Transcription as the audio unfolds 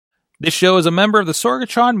This show is a member of the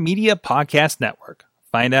Sorgatron Media Podcast Network.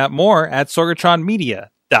 Find out more at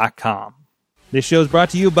sorgatronmedia.com. This show is brought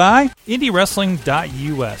to you by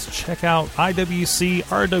IndieWrestling.us. Check out IWC,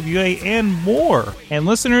 RWA, and more. And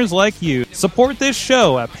listeners like you, support this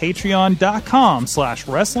show at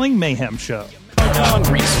Patreon.com/Wrestling Mayhem Show.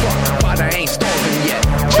 Hungry as fuck, but I ain't starving yet.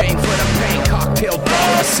 Chain for the pain, cocktail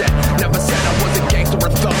dollar set. Never said I was a gangster or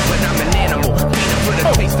thug, but I'm an animal. Beating for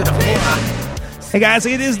the taste of the blood. Hey guys,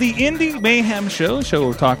 it is the Indie Mayhem Show. The show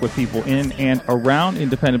will talk with people in and around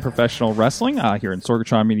independent professional wrestling here in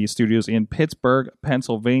Sorgatron Media Studios in Pittsburgh,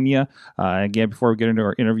 Pennsylvania. Again, before we get into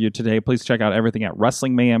our interview today, please check out everything at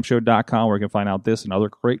WrestlingMayhemShow.com where you can find out this and other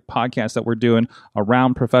great podcasts that we're doing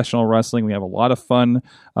around professional wrestling. We have a lot of fun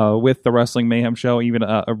with the Wrestling Mayhem Show. Even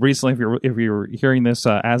recently, if you're hearing this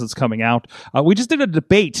as it's coming out, we just did a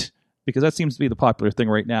debate, because that seems to be the popular thing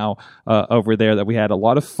right now over there, that we had a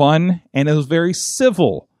lot of fun, and it was very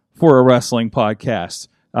civil for a wrestling podcast.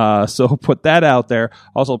 So put that out there.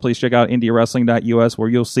 Also, please check out IndieWrestling.us, where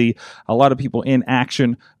you'll see a lot of people in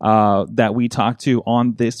action that we talk to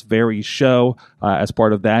on this very show as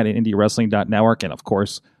part of that, and IndieWrestling.network, and of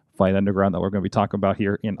course, Fight Underground, that we're going to be talking about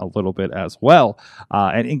here in a little bit as well,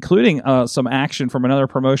 and including some action from another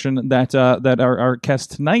promotion that our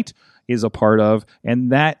guest tonight is a part of,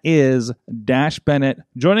 and that is Dash Bennett,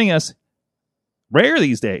 joining us rare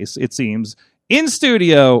these days, it seems, in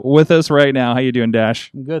studio with us right now. How you doing,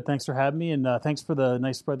 Dash? I'm good. Thanks for having me, and thanks for the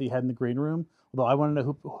nice spread that you had in the green room. Although I want to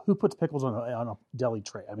know who puts pickles on a deli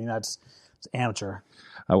tray. I mean, it's amateur.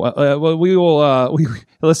 Well, we will.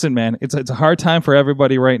 Listen, man. It's a hard time for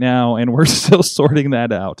everybody right now, and we're still sorting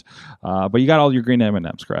that out. But you got all your green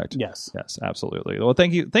M&Ms, correct? Yes, absolutely. Well,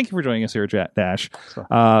 thank you for joining us here, Dash. Sure.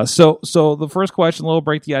 So the first question, a little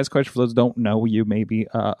break the ice question for those who don't know you, maybe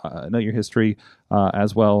know your history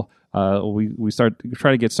as well. We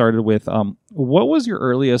try to get started with what was your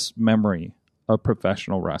earliest memory of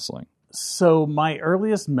professional wrestling? So my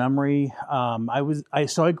earliest memory, I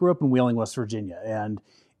grew up in Wheeling, West Virginia, and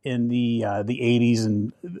in the 80s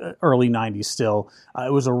and early 90s still,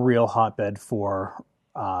 it was a real hotbed for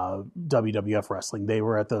WWF wrestling. They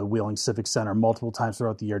were at the Wheeling Civic Center multiple times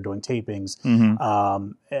throughout the year doing tapings.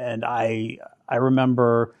 Mm-hmm. And I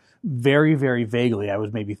remember very, very vaguely, I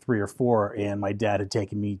was maybe 3 or 4, and my dad had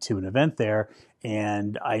taken me to an event there.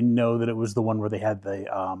 And I know that it was the one where they had the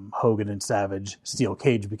Hogan and Savage steel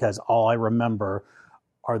cage, because all I remember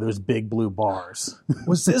are those big blue bars.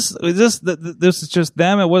 Was this is just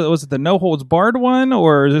them? Was it the No Holds Barred one,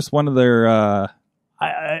 or is this one of their?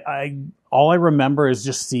 All I remember is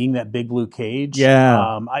just seeing that big blue cage. Yeah.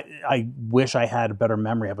 I wish I had a better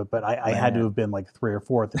memory of it, but I had to have been like 3 or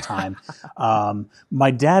 4 at the time. My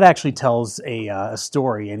dad actually tells a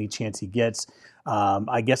story any chance he gets.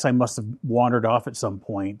 I guess I must have wandered off at some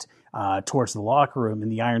point towards the locker room,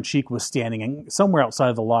 and the Iron Sheik was standing somewhere outside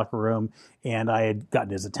of the locker room, and I had gotten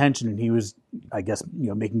his attention, and he was, I guess,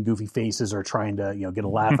 making goofy faces or trying to, get a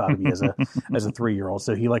laugh out of me as a 3-year-old.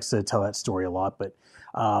 So he likes to tell that story a lot. But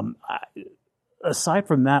aside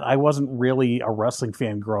from that, I wasn't really a wrestling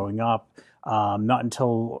fan growing up. Not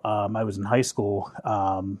until I was in high school,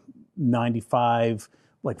 95,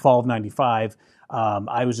 like fall of 95.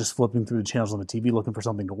 I was just flipping through the channels on the TV looking for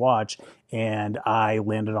something to watch, and I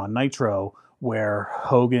landed on Nitro, where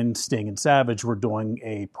Hogan, Sting, and Savage were doing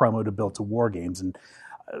a promo to build to War Games. And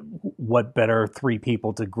what better 3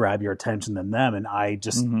 people to grab your attention than them? And I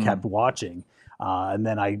just kept watching. And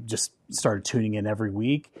then I just started tuning in every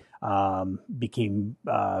week, became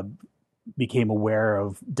aware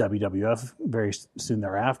of WWF very soon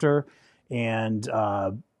thereafter. And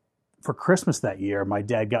for Christmas that year, my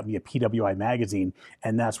dad got me a PWI magazine,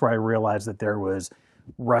 and that's where I realized that there was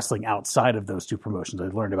wrestling outside of those 2 promotions. I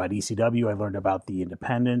learned about ECW, I learned about the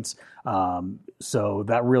independents, so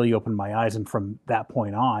that really opened my eyes. And from that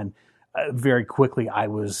point on, very quickly, I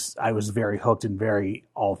was very hooked and very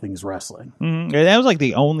all things wrestling. Mm-hmm. And that was like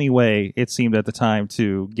the only way, it seemed at the time,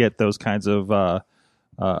 to get those kinds of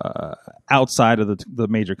outside of the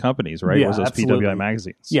major companies, right? Yeah, was those absolutely. PWI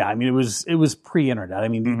magazines. Yeah, I mean, it was pre-internet. I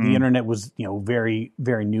mean, the internet was very,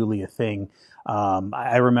 very newly a thing.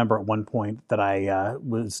 I remember at one point that I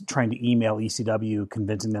was trying to email ECW,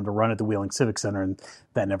 convincing them to run at the Wheeling Civic Center, and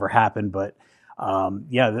that never happened. But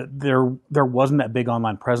there wasn't that big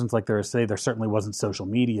online presence like there is today. There certainly wasn't social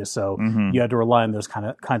media, so you had to rely on those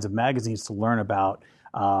kinds of magazines to learn about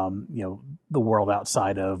the world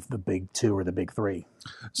outside of the big 2 or the big 3.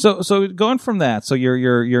 So going from that, so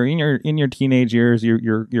you're in your teenage years,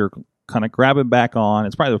 you're kind of grabbing back on.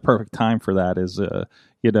 It's probably the perfect time for that.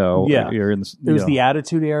 You're in the, it was the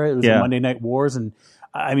Attitude Era. It was the Monday Night Wars, and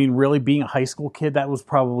I mean, really being a high school kid, that was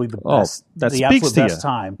probably the best, that the speaks absolute to best you.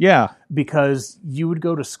 time. Yeah. Because you would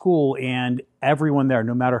go to school and everyone there,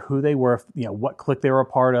 no matter who they were, what clique they were a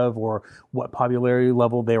part of or what popularity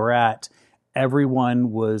level they were at,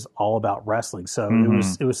 everyone was all about wrestling. So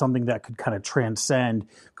it was something that could kind of transcend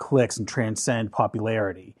cliques and transcend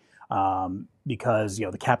popularity. Because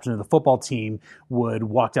the captain of the football team would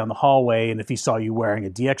walk down the hallway, and if he saw you wearing a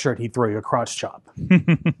DX shirt, he'd throw you a crotch chop.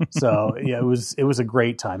 So yeah, it was a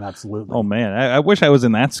great time, absolutely. Oh man, I wish I was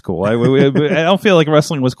in that school. I don't feel like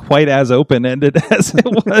wrestling was quite as open ended as it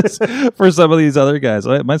was for some of these other guys.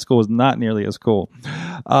 My school was not nearly as cool.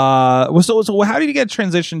 So how did you get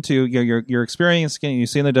transitioned to your experience? You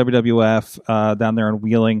see in the WWF down there in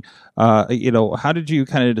Wheeling. How did you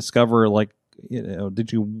kind of discover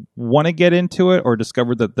did you want to get into it or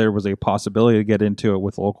discovered that there was a possibility to get into it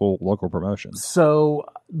with local promotions? So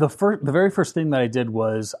the very first thing that I did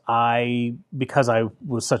was because I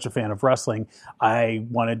was such a fan of wrestling, I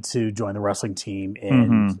wanted to join the wrestling team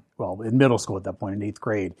in middle school at that point, in 8th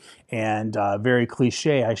grade. And very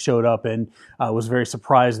cliche, I showed up and was very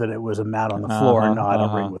surprised that it was a mat on the floor and not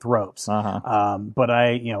a ring with ropes. But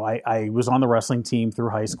I was on the wrestling team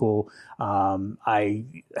through high school. I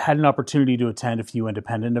had an opportunity to attend a few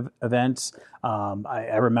independent events.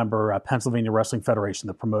 I remember Pennsylvania Wrestling Federation,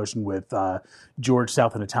 the promotion with George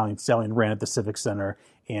South and Italian Stallion ran at the Civic Center,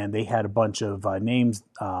 and they had a bunch of names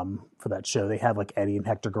for that show. They had like Eddie and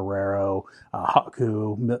Hector Guerrero,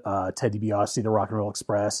 Haku, Ted DiBiase, the Rock and Roll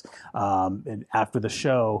Express, and after the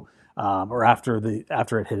show. Or after it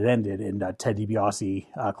had ended, and Ted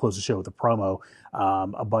DiBiase closed the show with a promo.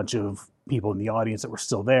 A bunch of people in the audience that were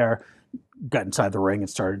still there got inside the ring and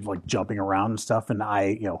started like jumping around and stuff. And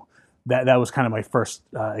that was kind of my first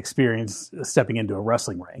experience stepping into a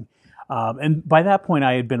wrestling ring. And by that point,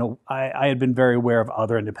 I had been very aware of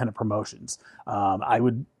other independent promotions. I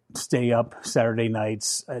would stay up Saturday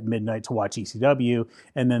nights at midnight to watch ECW,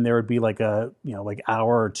 and then there would be like a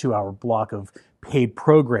hour or 2 hour block of paid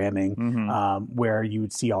programming where you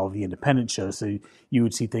would see all of the independent shows. So you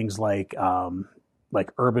would see things like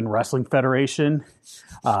Urban Wrestling Federation.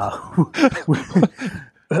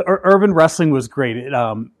 Urban Wrestling was great.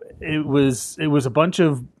 It was a bunch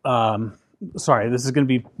of sorry, this is going to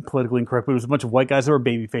be politically incorrect, but it was a bunch of white guys that were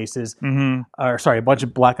baby faces. A bunch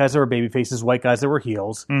of black guys that were baby faces, white guys that were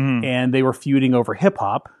heels, and they were feuding over hip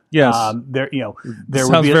hop. Yes, there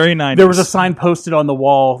sounds very 90s. There was a sign posted on the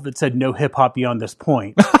wall that said "No hip hop beyond this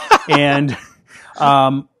point," and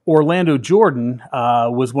Orlando Jordan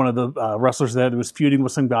was one of the wrestlers that was feuding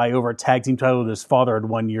with some guy over a tag team title that his father had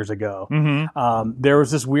won years ago. There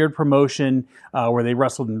was this weird promotion where they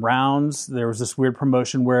wrestled in rounds. There was this weird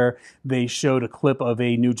promotion where they showed a clip of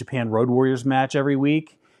a New Japan Road Warriors match every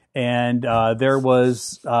week. And there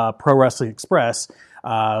was Pro Wrestling Express,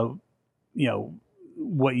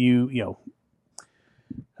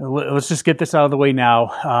 let's just get this out of the way now.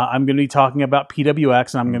 I'm going to be talking about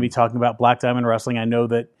PWX, and I'm going to be talking about Black Diamond Wrestling. I know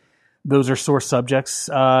that those are sore subjects,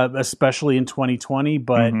 especially in 2020,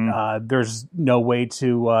 but there's no way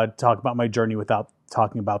to talk about my journey without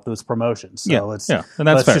talking about those promotions. So let's and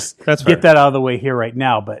that's fair. just that's get fair. that out of the way here right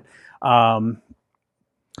now. But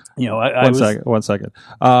One second.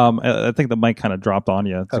 I think the mic kind of dropped on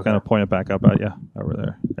you. To kind of point it back up at you over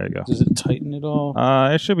there. There you go. Does it tighten at all?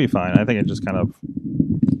 It should be fine. I think it just kind of.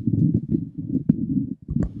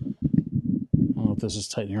 I don't know if this is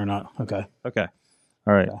tightening or not. Okay.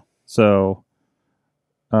 All right. Okay. So,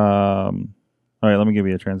 all right. Let me give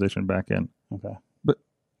you a transition back in. Okay. But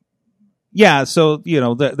yeah, so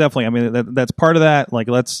definitely. I mean, that's part of that. Like,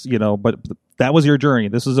 but that was your journey.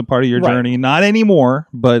 This is a part of your journey. Not anymore,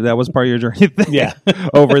 but that was part of your journey. Yeah.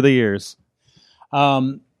 Over the years.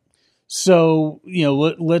 So,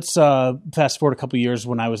 let's fast forward a couple of years.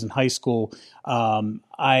 When I was in high school,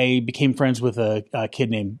 I became friends with a kid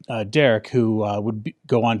named Derek, who would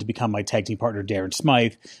go on to become my tag team partner, Darren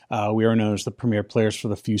Smythe. We were known as the premier players for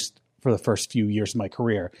the first few years of my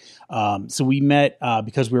career. So we met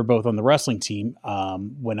because we were both on the wrestling team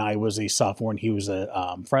when I was a sophomore and he was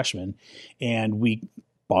a freshman, and we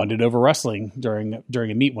bonded over wrestling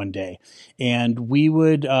during a meet one day, and we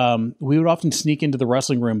would often sneak into the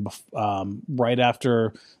wrestling room right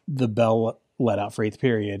after the bell let out for 8th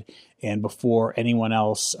period and before anyone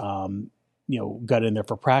else got in there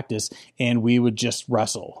for practice, and we would just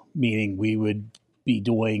wrestle, meaning we would be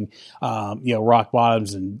doing rock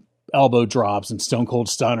bottoms and elbow drops and stone cold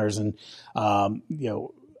stunners, and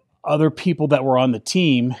other people that were on the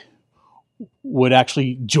team would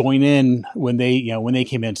actually join in when they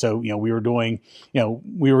came in. So, we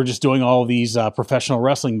were just doing all these professional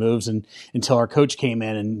wrestling moves until our coach came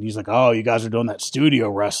in and he's like, "Oh, you guys are doing that studio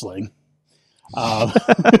wrestling."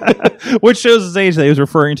 Which shows his age that he was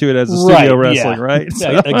referring to it as a studio wrestling, right?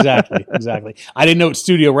 So. Exactly. I didn't know what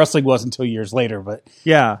studio wrestling was until years later, but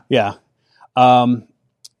yeah.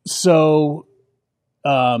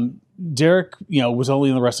 Derek, was only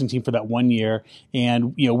in the wrestling team for that 1 year,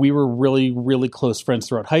 and we were really, really close friends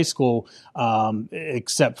throughout high school,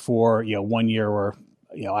 except for 1 year where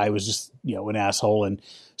I was just an asshole and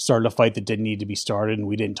started a fight that didn't need to be started, and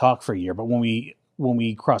we didn't talk for a year. But when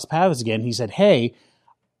we crossed paths again, he said, "Hey,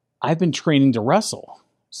 I've been training to wrestle."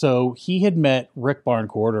 So he had met Rick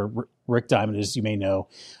Barncourt, or Rick Diamond, as you may know.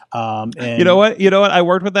 And you know what? I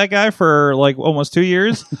worked with that guy for like almost 2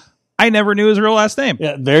 years. I never knew his real last name.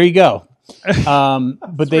 Yeah, there you go.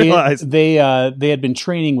 But they had been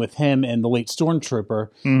training with him and the late Stormtrooper,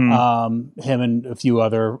 him and a few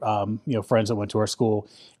other friends that went to our school.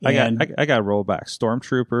 And I got to roll back.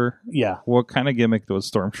 Stormtrooper. Yeah. What kind of gimmick was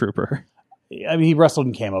Stormtrooper? I mean, he wrestled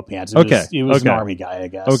in camo pants. He was an army guy, I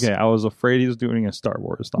guess. Okay, I was afraid he was doing a Star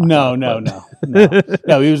Wars talk. No.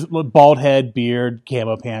 He was bald head, beard,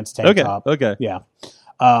 camo pants, tank top. Okay. Yeah.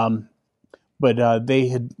 But they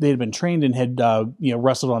had been trained and had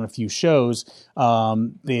wrestled on a few shows.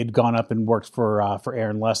 They had gone up and worked for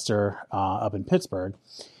Aaron Lester up in Pittsburgh,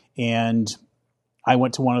 and I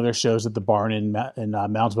went to one of their shows at the barn in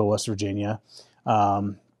Moundsville, West Virginia,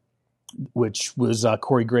 which was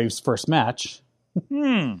Corey Graves' first match.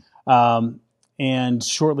 And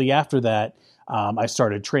shortly after that, I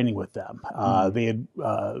started training with them. They had.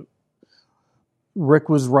 Rick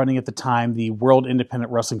was running at the time the World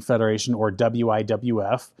Independent Wrestling Federation, or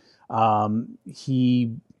WIWF.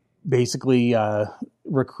 He basically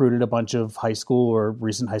recruited a bunch of high school or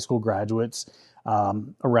recent high school graduates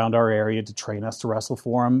around our area to train us to wrestle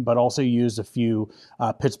for him, but also used a few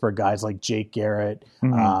Pittsburgh guys like Jake Garrett,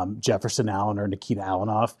 Jefferson Allen or Nikita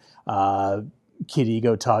Alanoff, Kid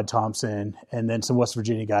Ego, Todd Thompson, and then some West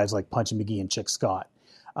Virginia guys like Punchy McGee and Chick Scott.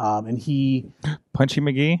 And he Punchy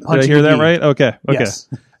McGee. Did I hear that right? Okay. Yes.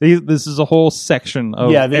 This is a whole section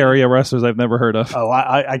of area wrestlers I've never heard of. Oh,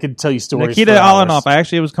 I could tell you stories. Nikita Alanoff. I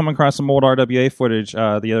actually was coming across some old RWA footage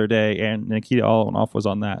the other day, and Nikita Alanoff was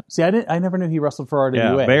on that. See, I never knew he wrestled for RWA.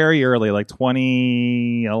 Yeah, very early, like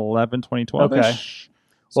 2011, 2012. Okay.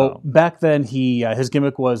 Well, back then his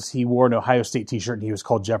gimmick was he wore an Ohio State T-shirt and he was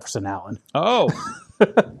called Jefferson Allen. Oh.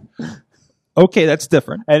 Okay, that's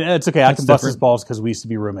different. And it's okay. I can bust his balls because we used to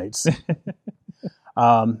be roommates.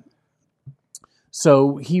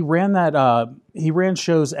 So he ran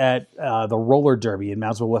shows at the Roller Derby in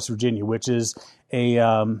Moundsville, West Virginia, which is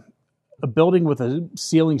a building with a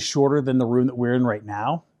ceiling shorter than the room that we're in right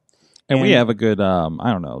now. And we have a good,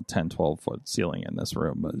 10, 12 foot ceiling in this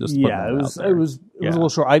room. But just it was a little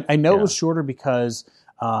short. I know it was shorter because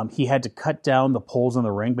he had to cut down the poles in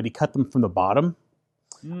the ring, but he cut them from the bottom.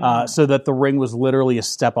 So that the ring was literally a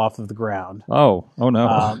step off of the ground. Oh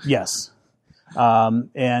no. Yes.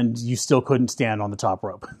 And you still couldn't stand on the top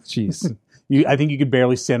rope. Jeez. I think you could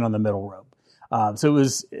barely stand on the middle rope. So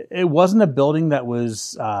it wasn't a building that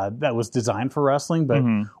was designed for wrestling, but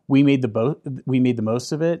we made the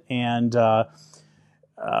most of it and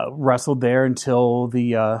wrestled there until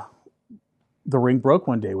the ring broke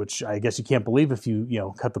one day, which I guess you can't believe if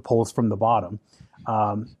you cut the poles from the bottom.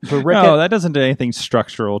 But Rick that doesn't do anything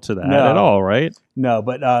structural to that at all, right? No,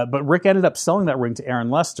 but Rick ended up selling that ring to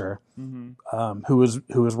Aaron Lester, who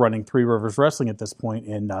was running Three Rivers Wrestling at this point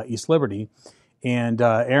in East Liberty, and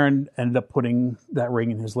Aaron ended up putting that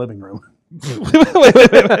ring in his living room. wait.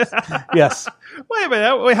 Yes. Wait a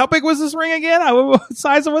minute. Wait, how big was this ring again? What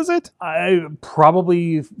size was it?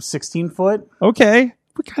 Probably 16 foot. Okay.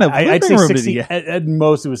 What kind of I'd say living room 16, did he get? at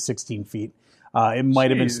most it was 16 feet. It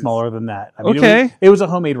might have been smaller than that. I mean, okay. It was a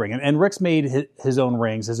homemade ring. And Rick's made his own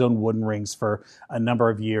rings, his own wooden rings for a number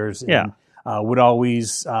of years. And, would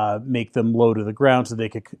always make them low to the ground so they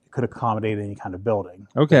could accommodate any kind of building.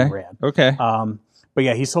 Okay. Okay. But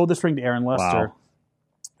yeah, he sold this ring to Aaron Lester. Wow.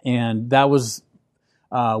 And that was,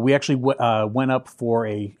 we actually went up for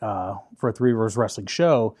a Three Rivers Wrestling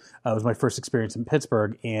show. It was my first experience in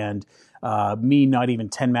Pittsburgh. And me, not even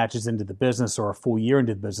 10 matches into the business or a full year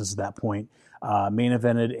into the business at that point, main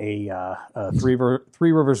evented a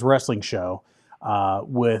Three Rivers Wrestling show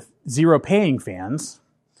with zero paying fans,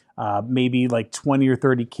 maybe like 20 or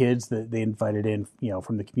 30 kids that they invited in,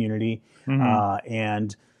 from the community.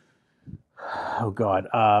 And oh God,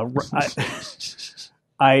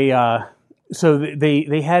 so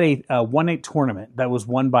they had a one-night tournament that was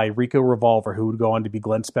won by Rico Revolver, who would go on to be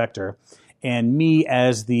Glenn Spector. and me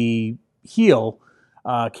as the heel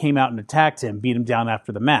came out and attacked him, beat him down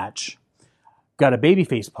after the match, got a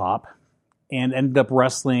babyface pop, and ended up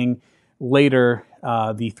wrestling later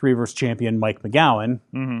the Three-Verse champion Mike McGowan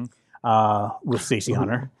with Stacey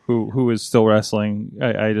Hunter. Who is still wrestling.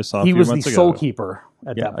 I just saw a He few was the months ago. Soul Keeper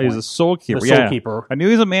at that point. He's a Soul Keeper. The Soul Keeper. I knew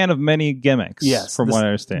he was a man of many gimmicks, Yes, from what I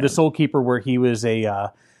understand. The Soul Keeper, where he was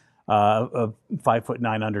a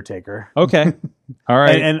 5'9" Undertaker. Okay. All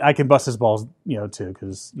right. And I can bust his balls, too.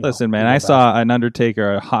 Because listen, man, I saw an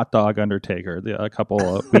Undertaker, a hot dog Undertaker, a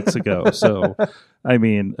couple of weeks ago. So, I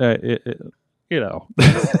mean, but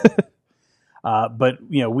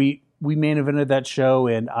we main evented that show,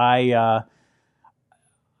 and I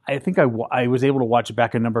think I was able to watch it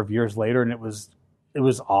back a number of years later, and it was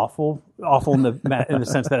awful in the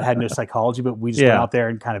sense that it had no psychology, but we just went out there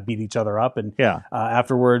and kind of beat each other up. And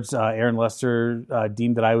afterwards, Aaron Lester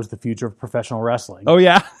deemed that I was the future of professional wrestling. Oh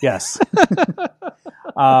yeah, yes. But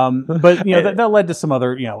that led to some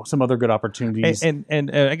other good opportunities.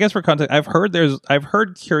 And I guess for context, I've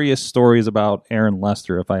heard curious stories about Aaron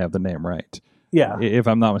Lester, if I have the name right. Yeah, if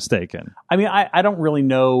I'm not mistaken. I mean, I don't really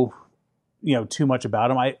know too much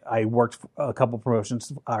about him. I worked a couple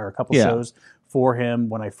promotions or a couple shows for him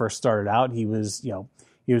when I first started out. He was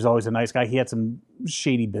always a nice guy. He had some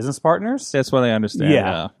shady business partners. That's what I understand.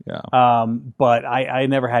 Yeah. But I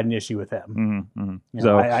never had an issue with him.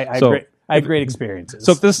 I had great experiences.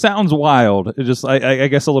 So if this sounds wild, it just I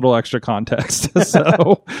guess a little extra context.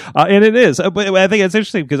 So and it is, but I think it's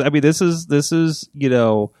interesting because I mean this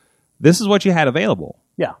is what you had available.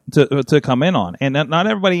 Yeah. To come in on, and not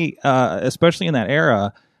everybody, especially in that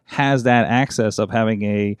era, has that access of having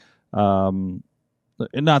a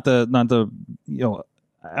not the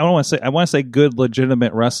I want to say good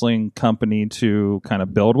legitimate wrestling company to kind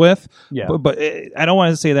of build with. Yeah. But I don't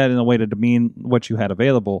want to say that in a way to demean what you had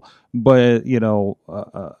available, but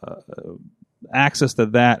access to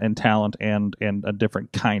that and talent and a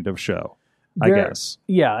different kind of show, I guess.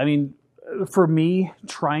 Yeah, I mean, for me,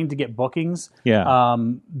 trying to get bookings,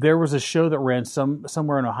 there was a show that ran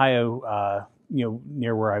somewhere in Ohio,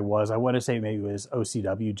 near where I was. I want to say maybe it was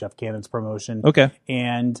OCW, Jeff Cannon's promotion. Okay,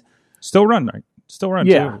 and still run too.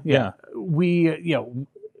 Yeah.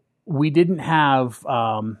 We didn't have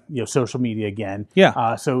social media again.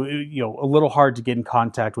 Yeah. So a little hard to get in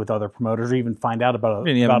contact with other promoters or even find out about other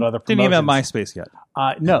promotions. Didn't even have MySpace yet.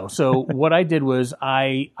 No. So what I did was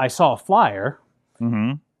I saw a flyer.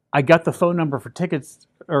 Mm-hmm. I got the phone number for tickets,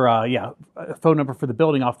 or phone number for the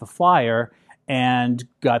building off the flyer, and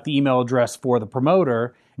got the email address for the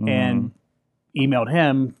promoter, and emailed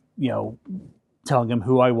him, telling him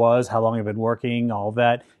who I was, how long I've been working, all of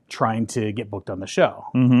that, trying to get booked on the show.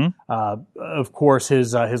 Mm-hmm. Of course,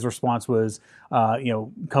 his response was,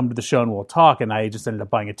 come to the show and we'll talk. And I just ended up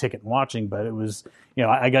buying a ticket and watching. But it was,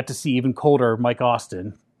 I got to see even colder Mike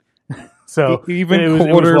Austin. So even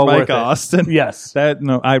colder Mike Austin. Yes,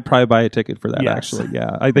 I'd probably buy a ticket for that. Yes. Actually,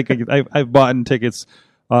 yeah, I think I've bought tickets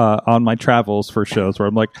on my travels for shows where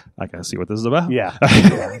I'm like, I gotta see what this is about. Yeah,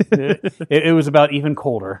 it was about even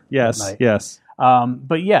colder. Yes.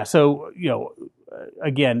 But yeah, so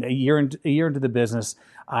again, a year into the business,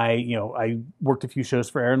 I worked a few shows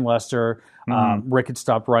for Aaron Lester. Rick had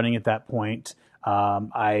stopped running at that point.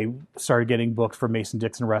 I started getting booked for Mason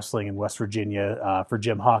Dixon Wrestling in West Virginia for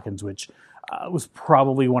Jim Hawkins, which was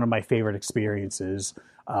probably one of my favorite experiences.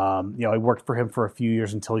 I worked for him for a few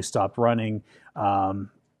years until he stopped running.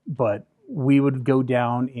 But we would go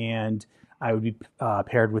down and I would be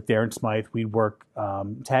paired with Darren Smythe. We'd work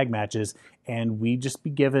tag matches, and we'd just be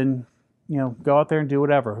given, go out there and do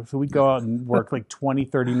whatever. So we'd go out and work like 20,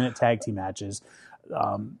 30-minute tag team matches.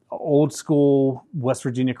 Old school West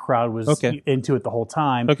Virginia crowd was into it the whole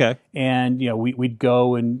time. Okay. And, we'd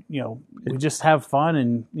go and, we'd just have fun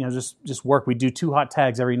and, just work. We'd do 2 hot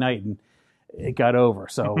tags every night, and it got over.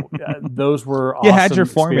 So those were awesome. You had your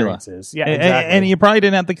formula. Yeah, exactly. And you probably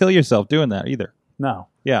didn't have to kill yourself doing that either. No.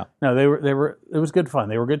 Yeah. No, they were. It was good fun.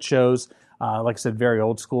 They were good shows. Like I said, very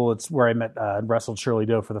old school. It's where I met and wrestled Shirley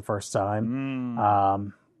Doe for the first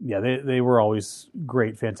time. They were always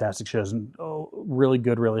great, fantastic shows, and really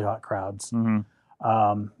good, really hot crowds.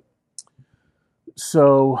 Mm-hmm.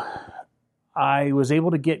 So I was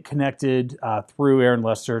able to get connected through Aaron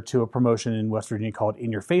Lester to a promotion in West Virginia called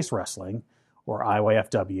In Your Face Wrestling, or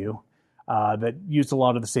IYFW. That used a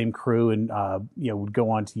lot of the same crew, and would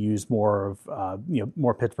go on to use more of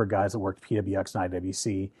more Pittsburgh guys that worked PWX and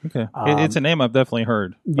IWC. Okay, it's a name I've definitely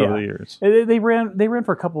heard over the years. They ran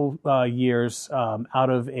for a couple years out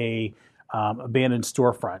of a abandoned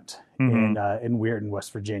storefront in Weirton,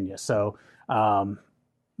 West Virginia. So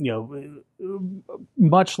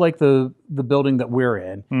much like the building that we're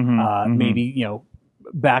in, maybe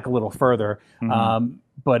back a little further.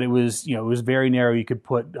 But it was very narrow. You could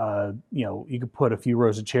put a few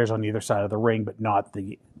rows of chairs on either side of the ring, but not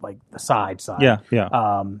the side. Yeah.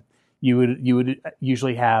 You would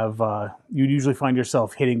usually you'd usually find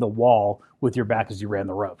yourself hitting the wall with your back as you ran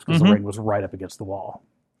the ropes because the ring was right up against the wall.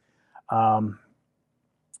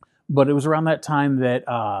 But it was around that time that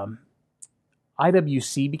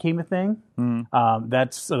IWC became a thing.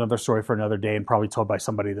 That's another story for another day and probably told by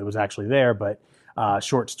somebody that was actually there. But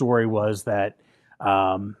short story was that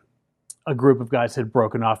a group of guys had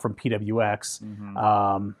broken off from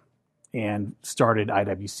PWX and started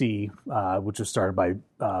IWC, which was started by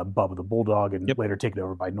Bubba the Bulldog and later taken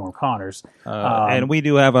over by Norm Connors. And we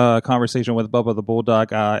do have a conversation with Bubba the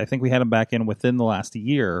Bulldog. I think we had him back in within the last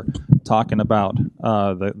year talking about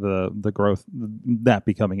the growth, that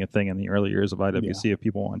becoming a thing in the early years of IWC, if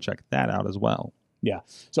people want to check that out as well. Yeah.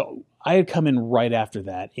 So I had come in right after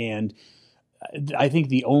that, and I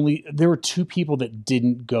think there were two people that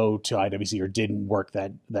didn't go to IWC or didn't work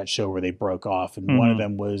that show where they broke off, and one of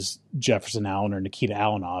them was Jefferson Allen or Nikita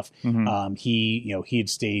Alanoff. He had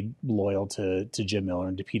stayed loyal to Jim Miller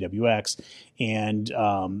and to PWX,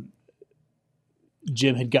 and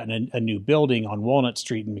Jim had gotten a new building on Walnut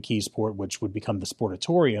Street in McKeesport, which would become the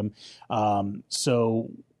Sportatorium.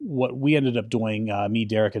 So what we ended up doing, me,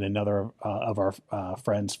 Derek, and another of our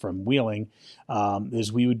friends from Wheeling,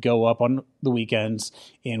 is we would go up on the weekends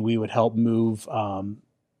and we would help move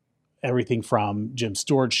everything from Jim's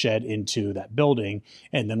storage shed into that building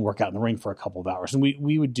and then work out in the ring for a couple of hours. And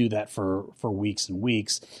we would do that for weeks and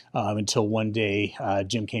weeks until one day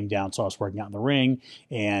Jim came down, saw us working out in the ring,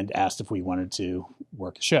 and asked if we wanted to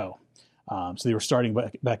work a show. So they were starting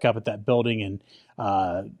back up at that building, and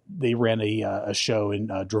they ran a show in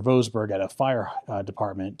Dravosburg at a fire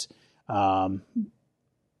department.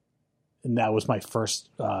 And that was my first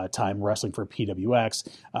time wrestling for PWX.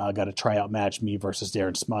 Got a tryout match, me versus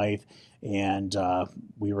Darren Smythe, and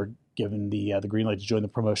we were given the green light to join the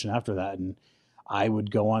promotion after that. And I would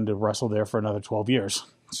go on to wrestle there for another 12 years.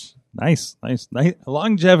 Nice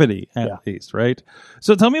longevity at least, right?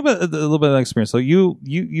 So tell me about a little bit of that experience. So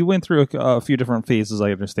you went through a few different phases,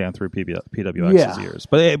 I understand, through PWX's years,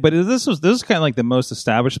 but this is kind of like the most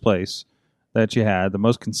established place that you had, the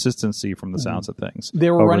most consistency from the sounds of things.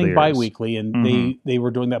 They were running bi-weekly, and they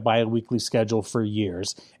were doing that bi-weekly schedule for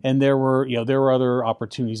years. And there were other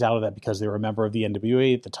opportunities out of that because they were a member of the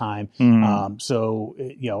NWA at the time. So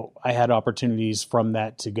I had opportunities from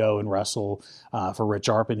that to go and wrestle for Rich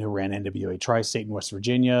Arpin, who ran NWA Tri-State in West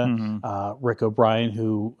Virginia, Rick O'Brien,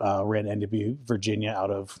 who ran NWA Virginia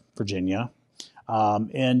out of Virginia.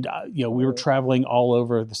 We were traveling all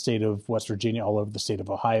over the state of West Virginia, all over the state of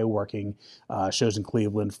Ohio, working shows in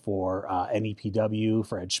Cleveland for NEPW,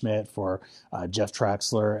 for Ed Schmidt, for Jeff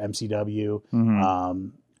Traxler, MCW.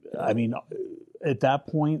 At that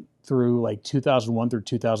point, through like 2001 through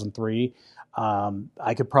 2003,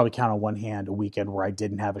 I could probably count on one hand a weekend where I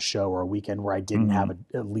didn't have a show or a weekend where I didn't have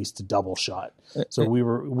at least a double shot. So we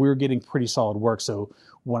were getting pretty solid work. So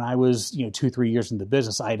when I was 2-3 years in the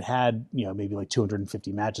business, I'd had maybe like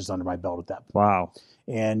 250 matches under my belt at that point. Wow.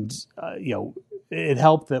 And it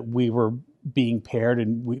helped that we were being paired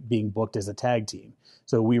and being booked as a tag team.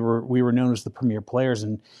 So we were known as the premier players,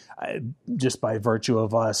 and just by virtue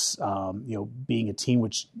of us, being a team,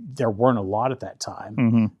 which there weren't a lot at that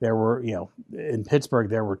time. There were, in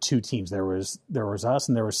Pittsburgh, there were two teams. There was us,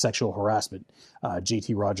 and there was Sexual Harassment,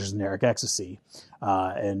 JT Rogers and Eric Ecstasy.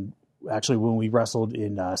 And actually, when we wrestled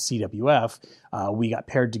in CWF, we got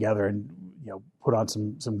paired together and put on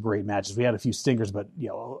some great matches. We had a few stingers, but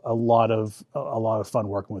a lot of fun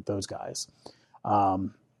working with those guys.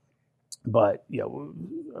 But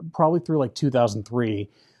probably through like 2003,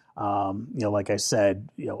 like I said,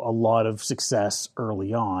 a lot of success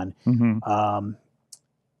early on.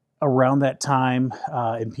 Around that time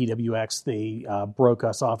in PWX, they broke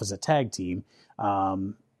us off as a tag team.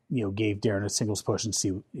 Gave Darren a singles push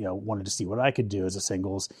and wanted to see what I could do as a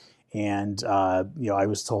singles. And I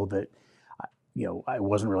was told that I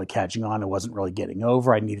wasn't really catching on. I wasn't really getting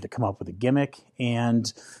over. I needed to come up with a gimmick,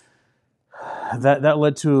 and that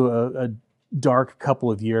led to a dark couple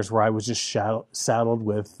of years where I was just saddled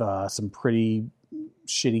with some pretty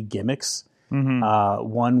shitty gimmicks.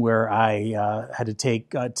 One where I had to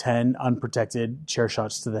take 10 unprotected chair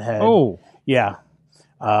shots to the head. Oh, yeah,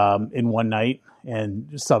 in one night,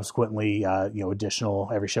 and subsequently, additional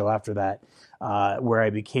every show after that, where I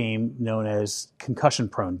became known as concussion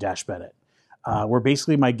prone Dash Bennett. Where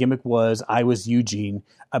basically my gimmick was I was Eugene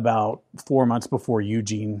about 4 months before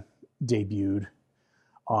Eugene debuted.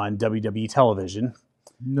 on WWE television.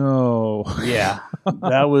 No. Yeah,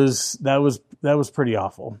 that was pretty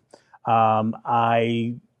awful.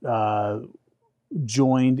 I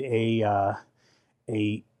joined an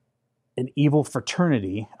evil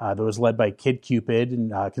fraternity that was led by Kid Cupid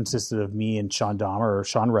and consisted of me and Sean Dahmer or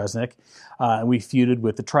Sean Resnick. And we feuded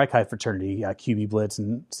with the Tri-Chi fraternity, QB Blitz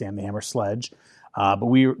and Sam the Hammer Sledge. But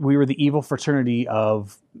we were the evil fraternity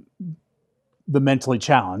of the mentally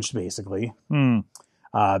challenged, basically,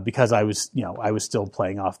 because I was still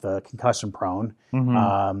playing off the concussion prone.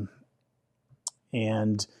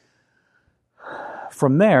 And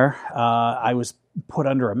from there, I was put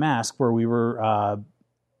under a mask where we were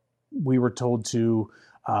told to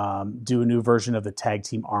do a new version of the tag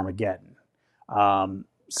team Armageddon.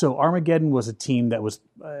 So Armageddon was a team that was,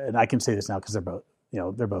 and I can say this now because they're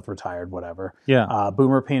both retired, whatever. Yeah.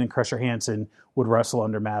 Boomer Payne and Crusher Hansen would wrestle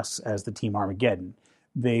under masks as the team Armageddon.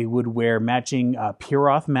 They would wear matching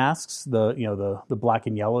Pieroth masks, the black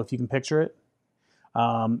and yellow, if you can picture it,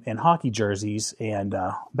 and hockey jerseys and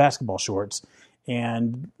basketball shorts.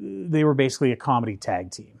 And they were basically a comedy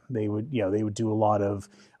tag team. They would do a lot of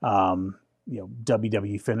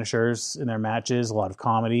WWE finishers in their matches, a lot of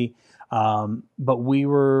comedy. But we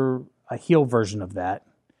were a heel version of that,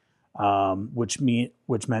 which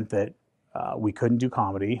meant that we couldn't do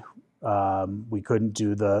comedy. We couldn't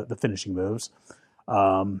do the finishing moves.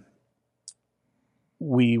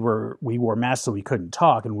 We wore masks so we couldn't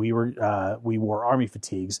talk, and we wore army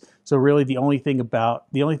fatigues. So really, the only thing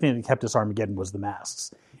that kept us Armageddon was the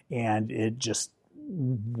masks, and it just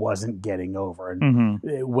wasn't getting over, and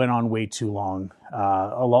it went on way too long,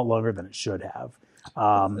 a lot longer than it should have.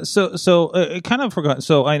 So it kind of forgot.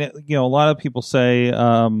 So I a lot of people say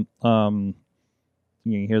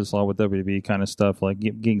you hear this a lot with WWE kind of stuff, like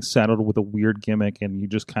getting saddled with a weird gimmick and you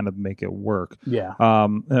just kind of make it work. Yeah.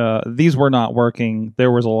 These were not working. There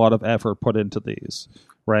was a lot of effort put into these,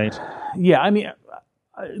 right? Yeah. I mean,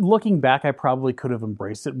 looking back, I probably could have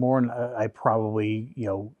embraced it more, and I probably,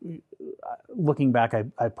 looking back,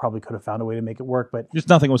 I probably could have found a way to make it work, but just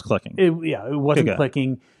nothing was clicking. It wasn't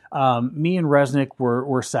clicking. Me and Resnick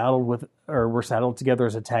were saddled together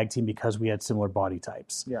as a tag team because we had similar body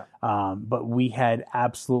types. Yeah. But we had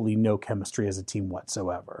absolutely no chemistry as a team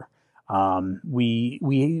whatsoever. We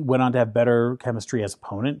went on to have better chemistry as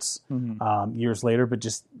opponents years later, but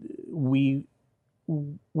just we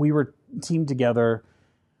were teamed together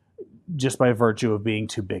just by virtue of being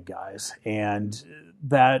two big guys, and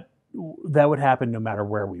that would happen no matter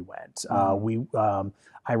where we went.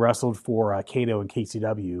 I wrestled for Kato and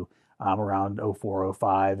KCW around 04,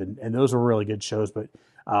 05, and those were really good shows. But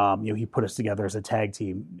he put us together as a tag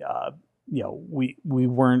team. We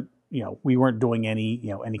weren't doing any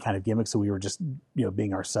kind of gimmicks, so we were just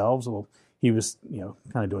being ourselves. Well, he was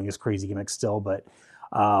kind of doing his crazy gimmick still, but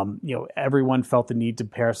everyone felt the need to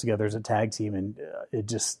pair us together as a tag team, and it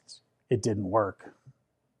didn't work.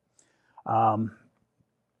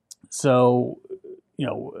 So,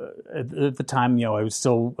 at the time, I was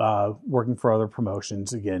still working for other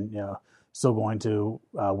promotions. Again, still going to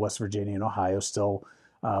West Virginia and Ohio, still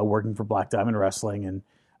working for Black Diamond Wrestling, and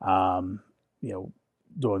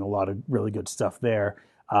doing a lot of really good stuff there.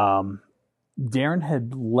 Darren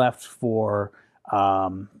had left for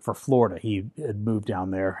Florida. He had moved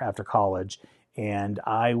down there after college, and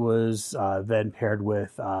I was then paired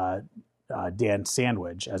with Dan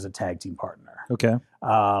Sandwich as a tag team partner. Okay.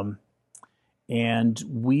 And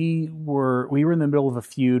we were in the middle of a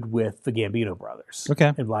feud with the Gambino brothers.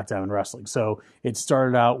 Okay. In Black Diamond Wrestling. So it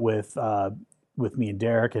started out with me and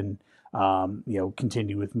Derek, and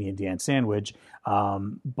continued with me and Dan Sandwich.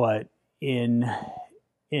 But in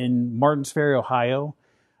Martins Ferry, Ohio,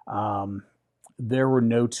 there were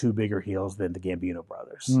no two bigger heels than the Gambino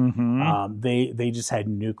brothers. They just had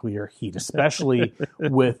nuclear heat, especially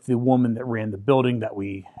with the woman that ran the building that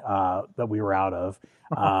we were out of,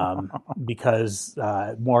 because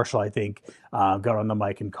Marshall, I think, got on the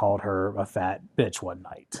mic and called her a fat bitch one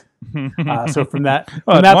night. So from that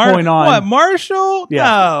point on, what, Marshall? Yeah.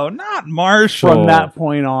 No, not Marshall. From that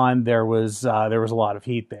point on, there was a lot of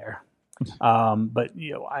heat there. But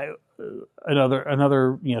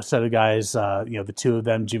another set of guys, the two of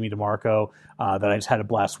them, Jimmy DeMarco, that I just had a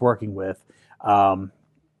blast working with.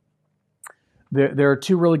 There are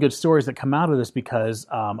two really good stories that come out of this, because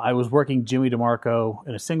I was working Jimmy DeMarco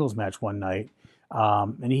in a singles match one night,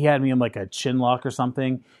 and he had me in like a chin lock or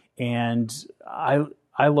something, and I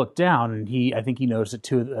looked down, and I think he noticed it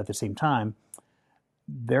too at the same time.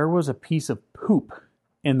 There was a piece of poop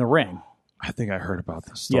in the ring. I think I heard about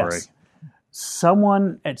this story. Yes.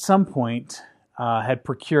 Someone at some point had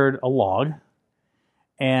procured a log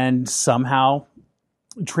and somehow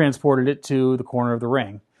transported it to the corner of the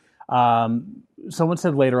ring. Someone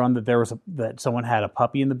said later on that that someone had a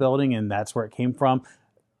puppy in the building, and that's where it came from.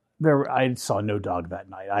 I saw no dog that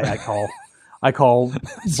night. I call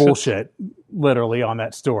bullshit literally on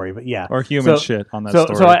that story, but yeah, or human shit on that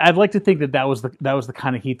story. So I'd like to think that was the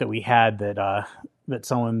kind of heat that we had, that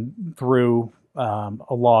someone threw a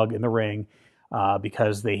log in the ring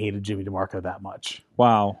because they hated Jimmy DeMarco that much.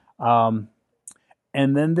 Wow. And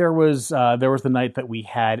then there was the night that we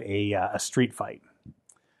had a street fight.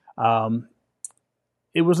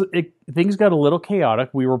 Things got a little chaotic.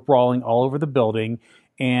 We were brawling all over the building,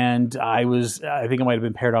 and I think I might have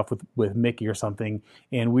been paired off with Mickey or something,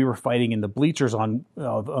 and we were fighting in the bleachers on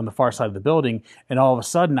the far side of the building, and all of a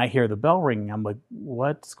sudden I hear the bell ringing. I'm like,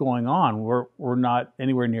 what's going on? We're not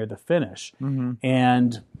anywhere near the finish. Mm-hmm.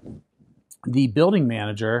 And the building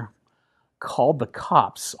manager called the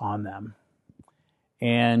cops on them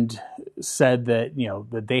and said that,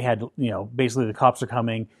 that they had, basically the cops are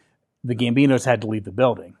coming, the Gambinos had to leave the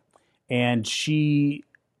building. And she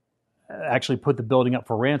actually put the building up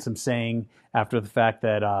for ransom, saying after the fact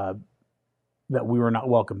that we were not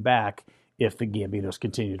welcome back if the Gambinos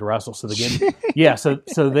continued to wrestle. So so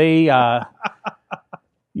they I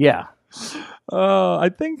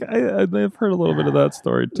think I've heard a little bit of that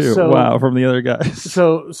story too. From the other guys.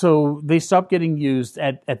 So they stopped getting used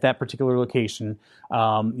at that particular location.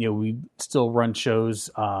 We still run shows,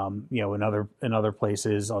 in other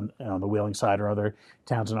places on the Wheeling side or other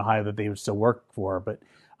towns in Ohio that they would still work for. But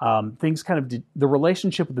things kind of the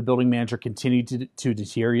relationship with the building manager continued to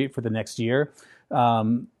deteriorate for the next year.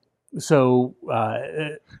 So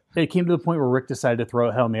it came to the point where Rick decided to throw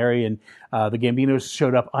a Hail Mary, and the Gambinos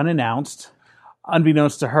showed up unannounced,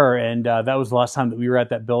 unbeknownst to her, and that was the last time that we were at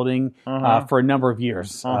that building for a number of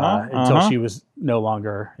years until she was no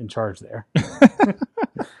longer in charge there.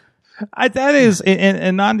 That is,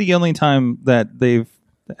 and not the only time that they've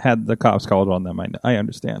had the cops called on them. I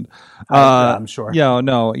understand. I'm sure.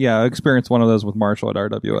 I experienced one of those with Marshall at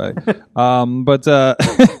RWA. But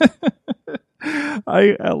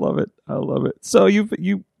I love it. I love it. So your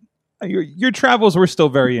travels were still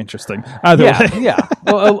very interesting. Either way. Yeah.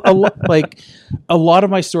 Well, a lot of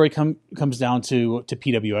my story comes down to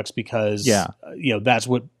PWX because that's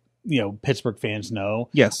what Pittsburgh fans know.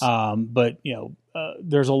 Yes. But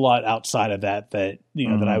there's a lot outside of that that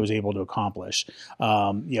I was able to accomplish.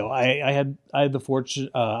 I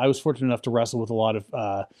was fortunate enough to wrestle with a lot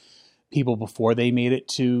of people before they made it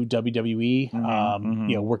to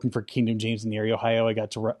WWE. Working for Kingdom James in Erie, Ohio,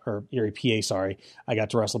 or Erie, PA. Sorry, I got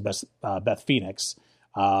to wrestle Beth Phoenix.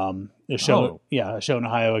 A show in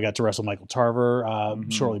Ohio. I got to wrestle Michael Tarver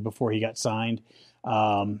shortly before he got signed.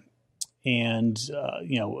 A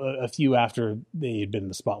few after they had been in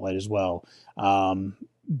the spotlight as well.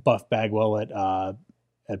 Buff Bagwell at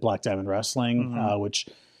Black Diamond Wrestling, which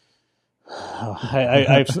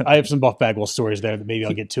I have some Buff Bagwell stories there that maybe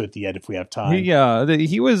I'll get to at the end if we have time.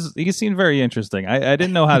 He seemed very interesting. I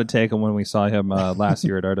didn't know how to take him when we saw him last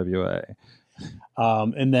year at RWA.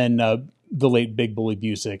 And then the late Big Bully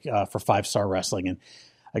Busick for 5 Star Wrestling, and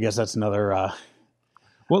I guess that's another.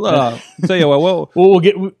 Tell you what,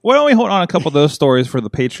 why don't we hold on a couple of those stories for the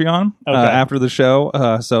Patreon after the show?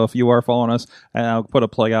 So if you are following us, and I'll put a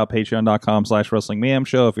plug out, patreon.com/Wrestling Mayhem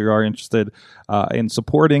Show. If you are interested in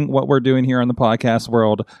supporting what we're doing here on the podcast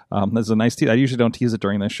world, this is a nice tease. I usually don't tease it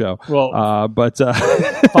during this show. Well, but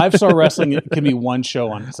 5 Star Wrestling can be one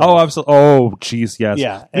show on its own. Oh, absolutely. Oh, geez, yes.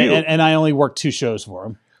 Yeah, and I only worked 2 shows for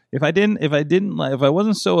him. If I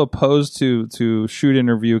wasn't so opposed to shoot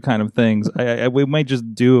interview kind of things, we might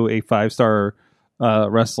just do a 5-star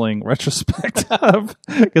wrestling retrospect because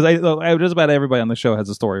just about everybody on the show has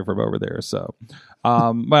a story from over there. So, but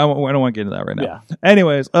I don't want to get into that right now. Yeah.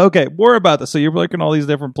 Anyways, okay, more about this. So you're working all these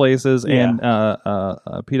different places, and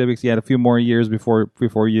PWX, you had a few more years before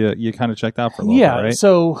you kind of checked out for a little bit, right?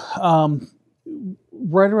 So.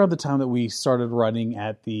 Right around the time that we started running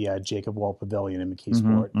at the Jacob Wall Pavilion in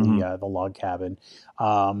McKeesport, the log cabin,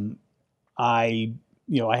 I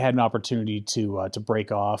had an opportunity to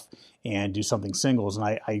break off and do something singles, and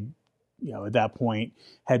I at that point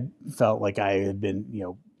had felt like I had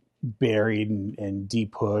been buried and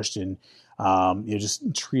deep pushed and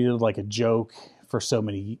just treated like a joke for so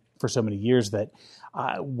many years that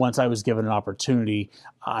once I was given an opportunity,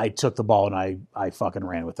 I took the ball and I fucking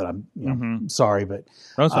ran with it. I'm sorry, but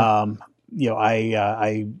I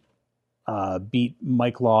beat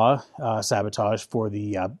Mike Law Sabotage for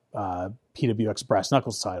the PWX Brass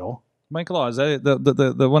Knuckles title. Mike Law, is that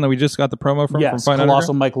the one that we just got the promo from? Yes, from Fight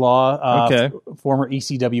Colossal Underground? Mike Law, Okay. former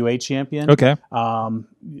ECWA champion. Okay.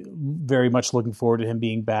 Very much looking forward to him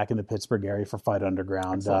being back in the Pittsburgh area for Fight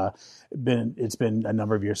Underground. It's been a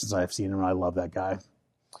number of years since I've seen him, and I love that guy.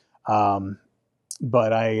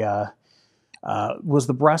 But I was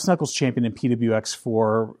the Brass Knuckles champion in PWX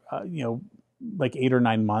for like 8 or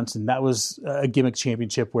 9 months, and that was a gimmick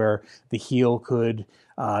championship where the heel could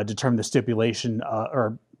determine the stipulation,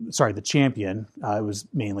 the champion. It was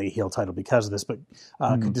mainly a heel title because of this, but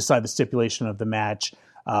could decide the stipulation of the match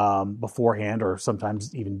beforehand or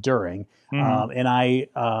sometimes even during. And I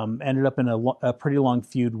ended up in a pretty long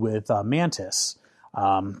feud with Mantis.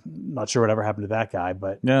 Not sure whatever happened to that guy,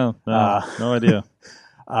 but No idea.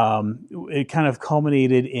 it kind of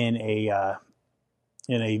culminated in a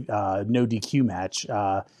no DQ match.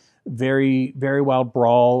 Very, very wild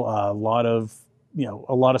brawl. A lot of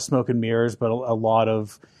smoke and mirrors, but a lot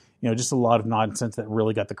of just a lot of nonsense that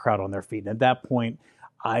really got the crowd on their feet. And at that point,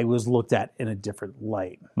 I was looked at in a different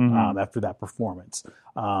light after that performance.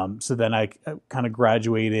 So then I kind of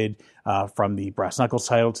graduated from the Brass Knuckles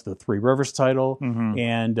title to the Three Rivers title,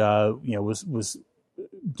 and was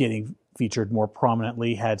getting featured more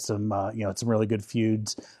prominently. Had some some really good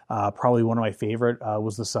feuds. Probably one of my favorite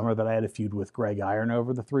was the summer that I had a feud with Greg Iron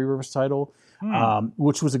over the Three Rivers title,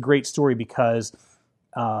 which was a great story because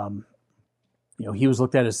he was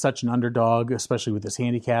looked at as such an underdog, especially with his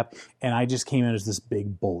handicap, and I just came in as this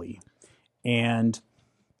big bully. And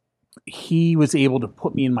he was able to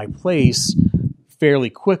put me in my place fairly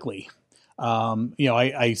quickly.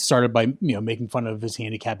 I started by making fun of his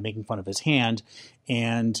handicap, making fun of his hand,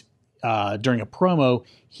 and during a promo,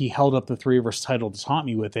 he held up the Three Rivers title to taunt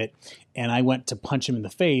me with it, and I went to punch him in the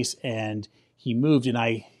face, and he moved, and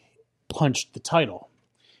I punched the title,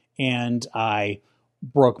 and I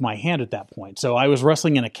broke my hand at that point. So I was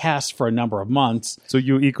wrestling in a cast for a number of months. So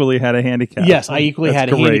you equally had a handicap. Yes, I equally had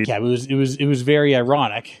a great. handicap. It was very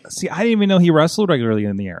ironic. See, I didn't even know he wrestled regularly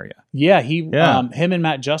in the area. Yeah, him and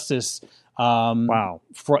Matt Justice. Wow.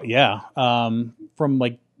 From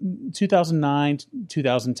like 2009,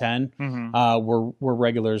 2010, were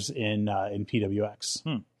regulars in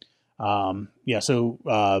PWX. So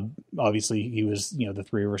obviously he was the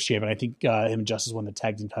Three Rivers champion. I think him and Justice won the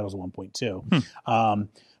tag team titles at 1.2.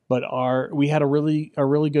 But we had a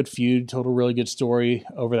really good feud, told a really good story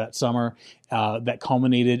over that summer that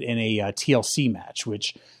culminated in a TLC match,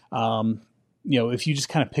 which if you just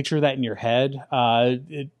kind of picture that in your head,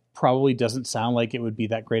 it probably doesn't sound like it would be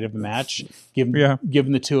that great of a match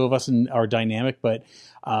given the two of us and our dynamic, but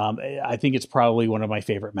I think it's probably one of my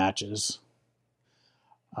favorite matches.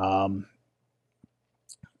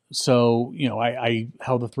 So I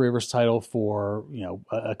held the Three Rivers title for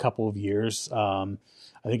a couple of years. I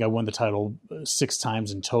think I won the title 6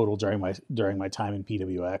 times in total during my time in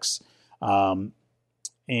PWX.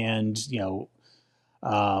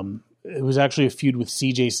 It was actually a feud with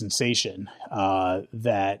CJ Sensation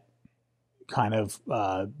that kind of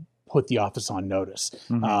put the office on notice.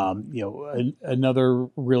 Another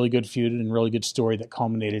really good feud and really good story that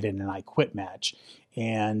culminated in an I Quit match.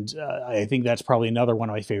 And I think that's probably another one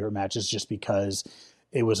of my favorite matches just because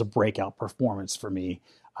it was a breakout performance for me.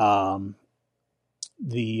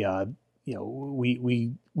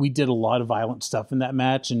 We did a lot of violent stuff in that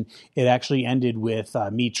match, and it actually ended with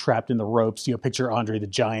me trapped in the ropes. Picture Andre the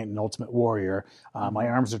Giant and Ultimate Warrior. My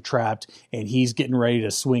arms are trapped, and he's getting ready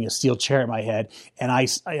to swing a steel chair at my head. And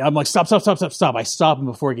I'm like, stop. I stop him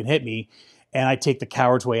before he can hit me, and I take the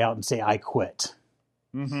coward's way out and say, I quit.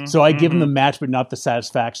 So I give him the match, but not the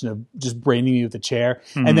satisfaction of just braining me with the chair.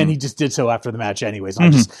 And then he just did so after the match anyways.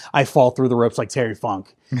 I fall through the ropes like Terry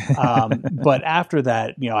Funk. But after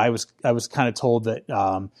that, I was kind of told that,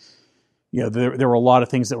 there were a lot of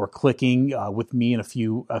things that were clicking with me and a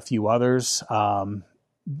few others, that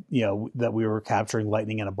we were capturing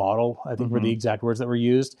lightning in a bottle, I think were the exact words that were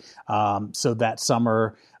used. So that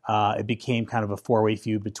summer, it became kind of a 4-way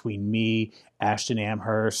feud between me, Ashton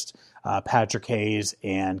Amherst, Patrick Hayes,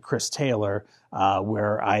 and Chris Taylor,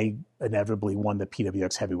 where I inevitably won the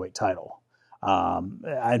PWX heavyweight title.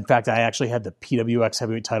 In fact, I actually had the PWX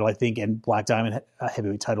heavyweight title, I think, and Black Diamond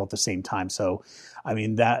heavyweight title at the same time. So, I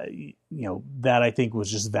mean, that I think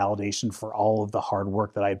was just validation for all of the hard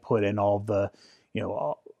work that I had put in, all of the,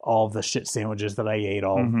 all of the shit sandwiches that I ate,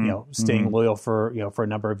 staying loyal for a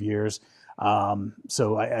number of years.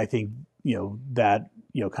 So I think, that,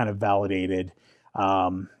 kind of validated,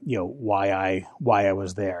 why I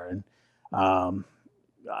was there. And,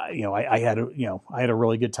 I had a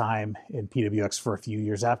really good time in PWX for a few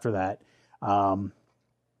years after that.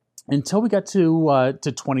 until we got to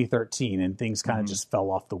 2013, and things kind of just fell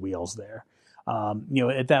off the wheels there.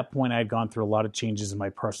 At that point, I had gone through a lot of changes in my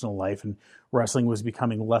personal life, and wrestling was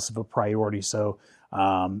becoming less of a priority. So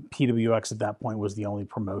PWX at that point was the only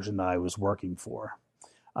promotion that I was working for.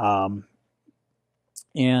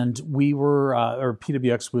 And we were, or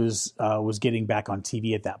PWX was getting back on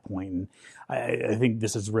TV at that point. And I think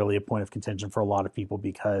this is really a point of contention for a lot of people,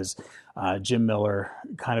 because Jim Miller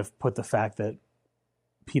kind of put the fact that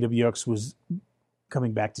PWX was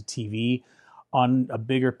coming back to TV on a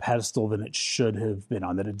bigger pedestal than it should have been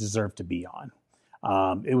on, that it deserved to be on.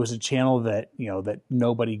 It was a channel that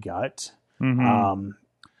nobody got.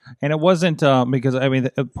 And it wasn't because, I mean,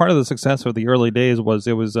 part of the success of the early days was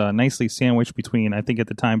it was nicely sandwiched between, I think at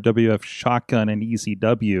the time, WF Shotgun and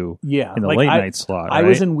ECW in the late night slot. I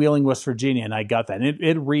was in Wheeling, West Virginia, and I got that. And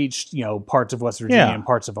it reached, parts of West Virginia and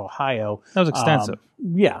parts of Ohio. That was extensive.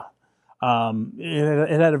 It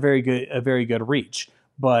had a very good reach.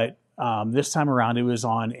 But this time around, it was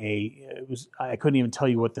on I couldn't even tell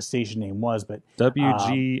you what the station name was, but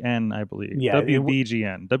WGN, I believe. Yeah,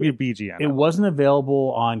 WBGN. It wasn't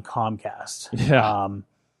available on Comcast. Yeah.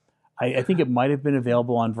 I think it might have been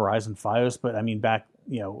available on Verizon Fios, but I mean, back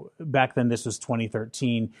then, this was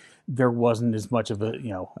 2013. There wasn't as much of a,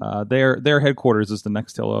 their headquarters is the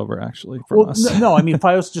next hill over, actually, from us. No, I mean,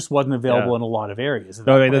 Fios just wasn't available in a lot of areas.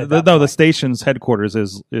 The station's headquarters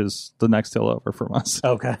is the next hill over from us.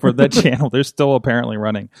 Okay. For that channel. They're still apparently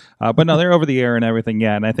running. But no, they're over the air and everything,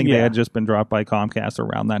 yeah. And I think they had just been dropped by Comcast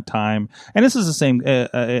around that time. And this is the same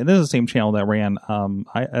channel that ran,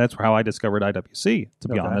 that's how I discovered IWC, to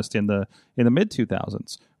be honest, in the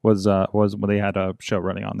mid-2000s. Was when they had a show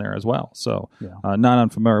running on there as well. So not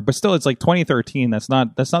unfamiliar, but still, it's like 2013. That's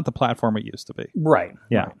not the platform it used to be. Right.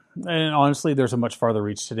 Yeah. Right. And honestly, there's a much farther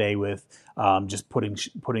reach today with just putting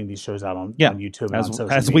these shows out on YouTube and on social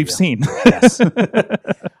media. As we've seen. Yes.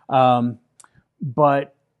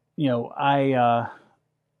 But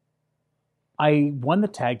I won the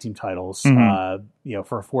tag team titles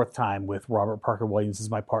for a fourth time with Robert Parker Williams as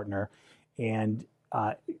my partner, and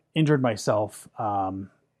injured myself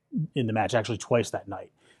in the match, actually twice that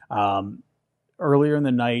night. Earlier in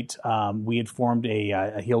the night, we had formed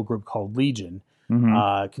a heel group called Legion,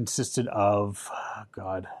 consisted of,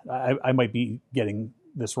 I might be getting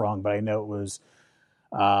this wrong, but I know it was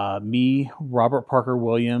me, Robert Parker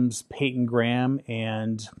Williams, Peyton Graham,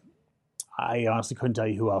 and I honestly couldn't tell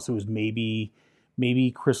you who else. It was maybe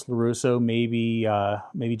Chris LaRusso,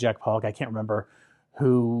 maybe Jack Pollock. I can't remember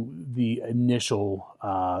who the initial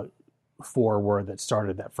four were that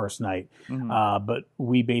started that first night. But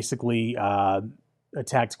we basically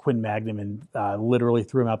attacked Quinn Magnum and literally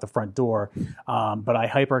threw him out the front door. But I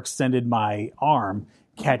hyperextended my arm,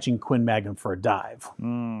 catching Quinn Magnum for a dive.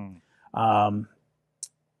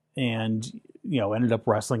 And ended up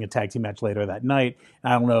wrestling a tag team match later that night.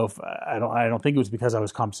 And I don't know if I don't think it was because I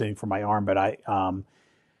was compensating for my arm, but I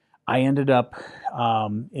ended up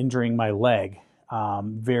injuring my leg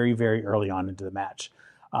very, very early on into the match.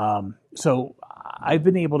 So I've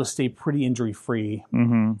been able to stay pretty injury-free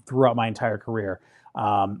throughout my entire career,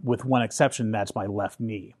 with one exception, that's my left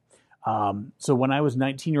knee. So when I was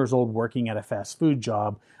 19 years old working at a fast food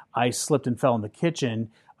job, I slipped and fell in the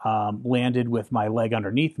kitchen, landed with my leg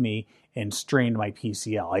underneath me, and strained my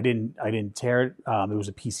PCL. I didn't tear it. It was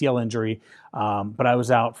a PCL injury, but I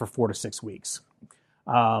was out for 4 to 6 weeks.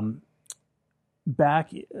 So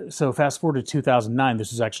fast forward to 2009,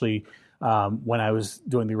 this was actually when I was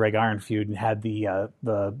doing the Reg Iron feud and had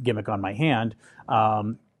the gimmick on my hand. I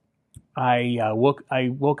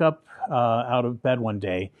woke up out of bed one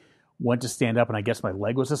day, went to stand up, and I guess my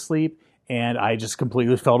leg was asleep, and I just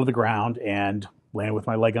completely fell to the ground and landed with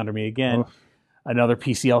my leg under me again. Another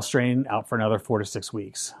PCL strain, out for another 4 to 6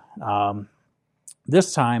 weeks.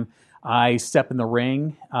 This time, I step in the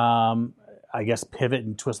ring, I guess pivot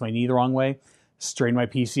and twist my knee the wrong way, strain my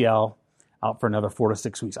PCL, out for another 4 to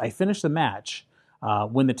 6 weeks. I finished the match,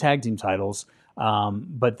 win the tag team titles,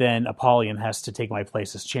 but then Apollyon has to take my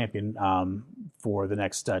place as champion for the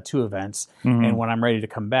next 2 events. And when I'm ready to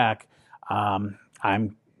come back, I'm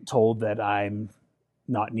told that I'm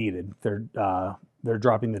not needed. They're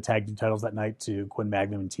dropping the tag team titles that night to Quinn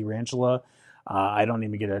Magnum and T. Ranchula. I don't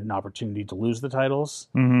even get an opportunity to lose the titles,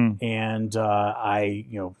 and I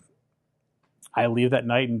leave that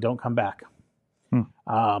night and don't come back.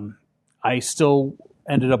 I still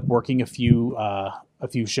ended up working a few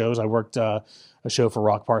shows. I worked a show for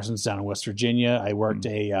Rock Parsons down in West Virginia. I worked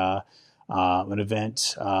an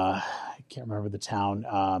event. I can't remember the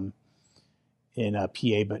town in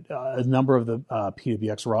PA, but a number of the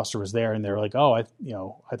PWX roster was there, and they were like, "Oh, I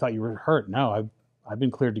thought you were hurt." No, I've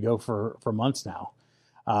been cleared to go for months now.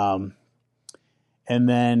 And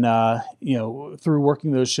then, through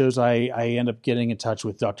working those shows, I end up getting in touch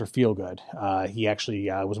with Dr. Feelgood. He actually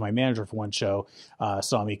was my manager for one show,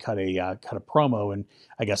 saw me cut a promo, and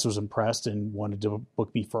I guess was impressed and wanted to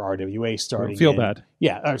book me for RWA starting. Feel bad.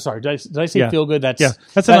 Yeah. Sorry. Did I say Feelgood? That's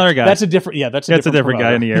another guy. That's a different. Yeah, that's a different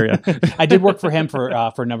guy in the area. I did work for him for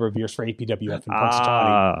a number of years for APWF in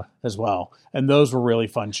Punxsutawney as well, and those were really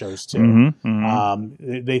fun shows too.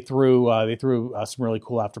 They threw some really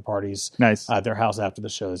cool after parties. Nice at their house after the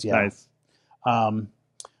shows. Yeah. Nice.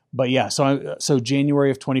 But yeah, so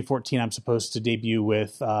January of 2014, I'm supposed to debut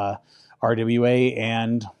with RWA,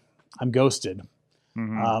 and I'm ghosted.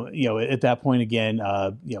 At that point again,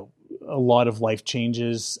 a lot of life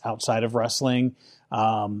changes outside of wrestling.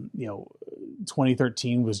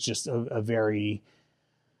 2013 was just a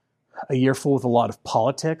year full with a lot of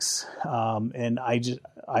politics. And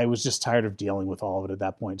I was just tired of dealing with all of it at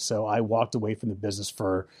that point. So I walked away from the business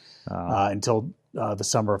for until the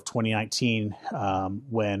summer of 2019,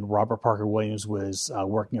 when Robert Parker Williams was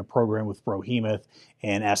working a program with Brohemoth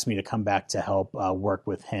and asked me to come back to help work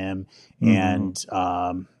with him and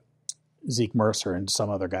Zeke Mercer and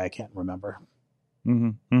some other guy I can't remember.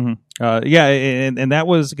 And that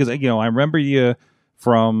was because I remember you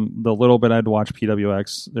from the little bit I'd watched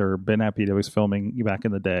PWX or been at PWX filming back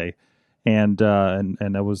in the day. And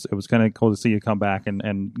it was kind of cool to see you come back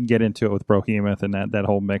and get into it with Brohemoth and that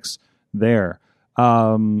whole mix there.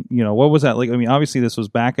 What was that like? I mean, obviously this was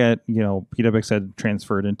back at, PWX had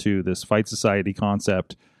transferred into this Fight Society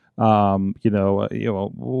concept. What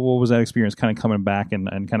was that experience kind of coming back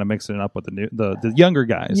and kind of mixing it up with the younger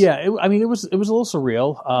guys? Yeah. It was a little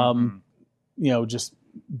surreal. Just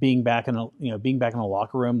being back in a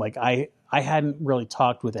locker room. Like I hadn't really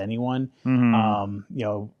talked with anyone.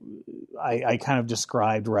 I kind of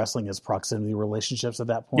described wrestling as proximity relationships at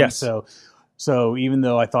that point. Yes. So even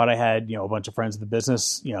though I thought I had, a bunch of friends in the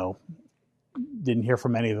business, didn't hear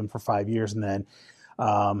from any of them for 5 years. And then,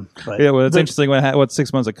 it's interesting what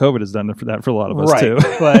 6 months of COVID has done for a lot of us too.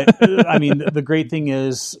 But I mean, the great thing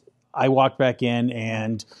is I walked back in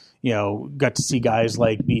and, got to see guys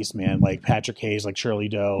like Beastman, like Patrick Hayes, like Shirley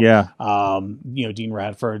Doe. Yeah. Dean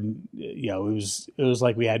Radford, it was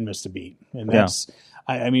like we hadn't missed a beat. And that's,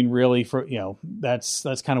 I mean, really that's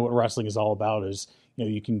kind of what wrestling is all about is,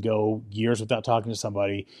 you can go years without talking to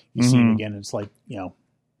somebody. You see them again. It's like,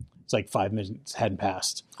 it's like 5 minutes hadn't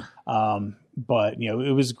passed. But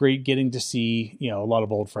it was great getting to see, a lot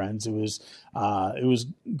of old friends. It was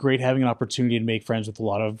great having an opportunity to make friends with a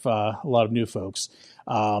lot of new folks.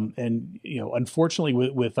 Unfortunately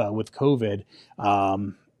with COVID, a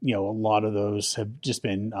lot of those have just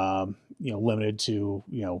been, limited to,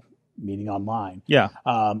 meeting online. Yeah.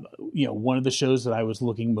 One of the shows that I was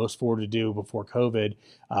looking most forward to do before COVID,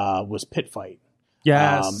 was Pit Fight.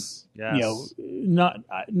 Yes.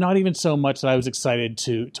 Not even so much that I was excited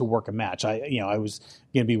to work a match. I was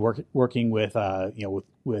going to be working with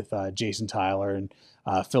Jason Tyler and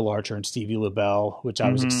Phil Archer and Stevie LaBelle, which I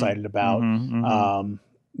was excited about.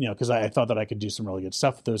 Because I thought that I could do some really good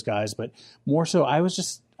stuff with those guys, but more so, I was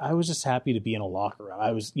just happy to be in a locker room.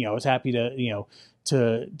 I was happy to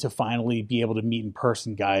to finally be able to meet in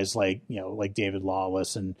person guys like David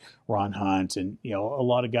Lawless and Ron Hunt and a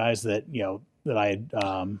lot of guys that that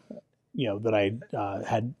I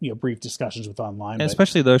had brief discussions with online,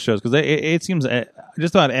 especially those shows, because it seems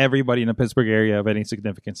just about everybody in the Pittsburgh area of any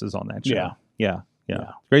significance is on that show. Yeah.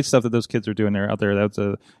 Great stuff that those kids are doing out there. That's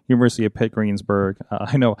a University of Pitt Greensburg.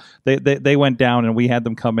 I know they went down and we had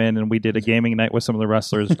them come in and we did a gaming night with some of the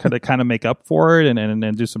wrestlers to kind of make up for it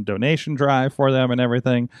and do some donation drive for them and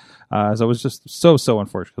everything. So it was just so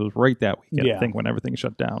unfortunate. It was right that weekend, I think, when everything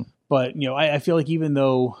shut down. But I feel like even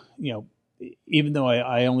though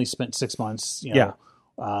I only spent 6 months,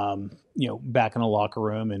 back in a locker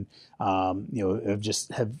room and,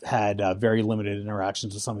 have had very limited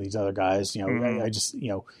interactions with some of these other guys, I just,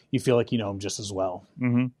 you feel like them just as well.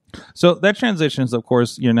 So that transitions, of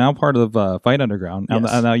course, you're now part of Fight Underground.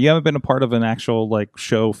 Yes. Now you haven't been a part of an actual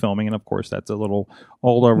show filming, and of course that's a little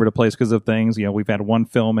all over the place because of things. We've had one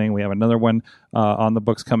filming, we have another one on the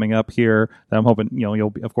books coming up here that I'm hoping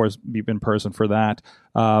you'll of course be in person for that.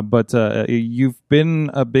 But you've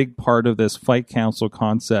been a big part of this Fight Council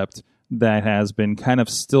concept that has been kind of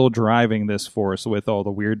still driving this force with all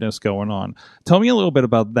the weirdness going on. Tell me a little bit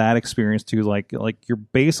about that experience too. Like you're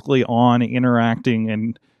basically on interacting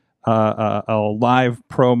and a live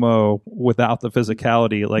promo without the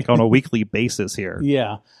physicality, like on a weekly basis here.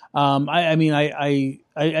 Yeah. I mean,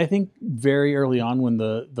 I think very early on when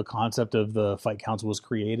the concept of the Fight Council was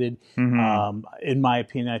created, in my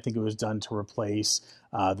opinion, I think it was done to replace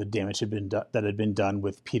the damage that had been done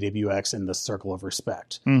with PWX and the Circle of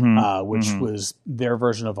Respect, which was their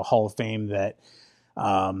version of a Hall of Fame that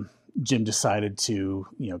Jim decided to,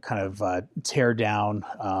 kind of tear down.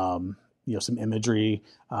 Some imagery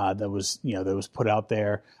that was put out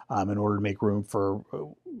there in order to make room for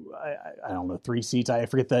I don't know, 3 seats. I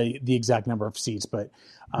forget the exact number of seats, but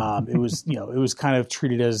it was kind of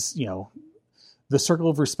treated as the Circle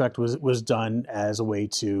of Respect was done as a way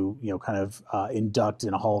to kind of induct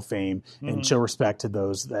in a Hall of Fame and show respect to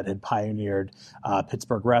those that had pioneered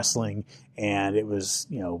Pittsburgh wrestling, and it was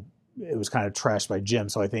kind of trashed by Jim.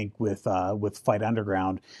 So I think with Fight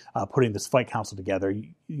Underground putting this Fight Council together,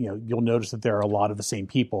 you'll notice that there are a lot of the same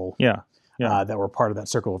people that were part of that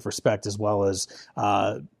Circle of Respect, as well as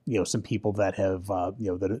some people that have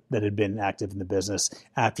that had been active in the business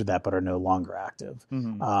after that but are no longer active.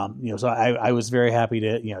 So I was very happy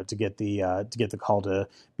to get the call to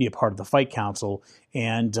be a part of the Fight Council,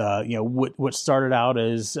 and what started out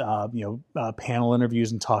as panel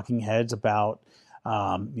interviews and talking heads about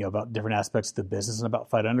different aspects of the business and about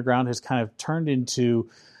Fight Underground has kind of turned into,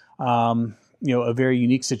 a very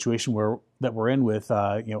unique situation that we're in with,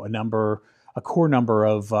 a core number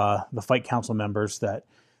of the Fight Council members that,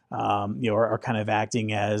 are kind of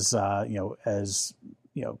acting as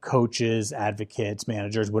coaches, advocates,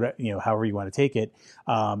 managers, whatever, however you want to take it,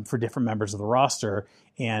 for different members of the roster.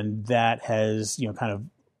 And that has, kind of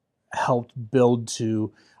helped build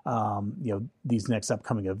to, these next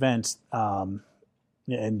upcoming events,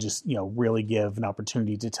 and just, really give an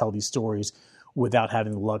opportunity to tell these stories without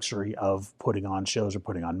having the luxury of putting on shows or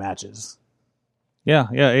putting on matches. Yeah.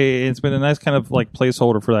 It's been a nice kind of like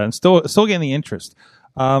placeholder for that, and still getting the interest.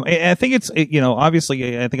 I think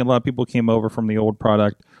obviously, I think a lot of people came over from the old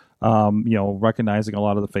product, recognizing a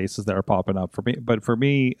lot of the faces that are popping up for me. But for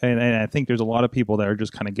me, and I think there's a lot of people that are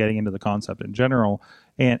just kind of getting into the concept in general,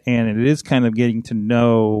 and it is kind of getting to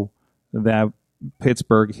know that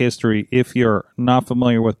Pittsburgh history. If you're not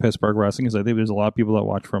familiar with Pittsburgh wrestling, because I think there's a lot of people that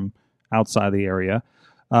watch from outside the area,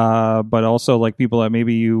 but also like people that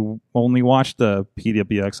maybe you only watch the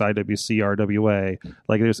PWX, IWC, RWA,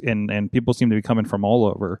 like there's and people seem to be coming from all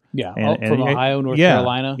over. From Ohio, North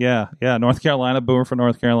Carolina. North Carolina, Boomer from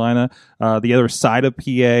North Carolina, the other side of PA,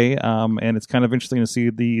 and it's kind of interesting to see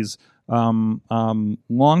these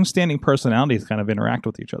long-standing personalities kind of interact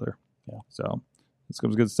with each other. So this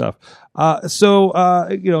was good stuff.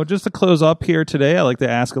 Just to close up here today, I like to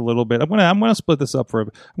ask a little bit. I'm gonna split this up I'm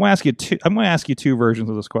gonna ask you two versions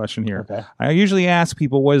of this question here. Okay. I usually ask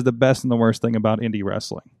people, what is the best and the worst thing about indie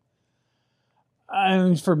wrestling?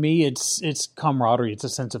 For me, it's camaraderie. It's a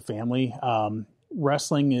sense of family.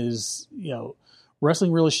 Wrestling is,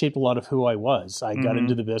 wrestling really shaped a lot of who I was. I got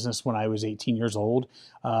into the business when I was 18 years old,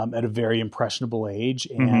 at a very impressionable age,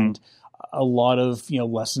 and a lot of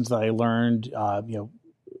lessons that I learned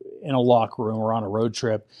in a locker room or on a road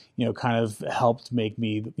trip kind of helped make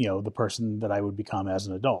me the person that I would become as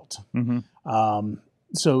an adult.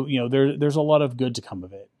 So there's a lot of good to come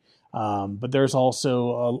of it, but there's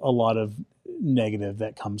also a lot of negative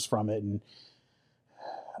that comes from it, and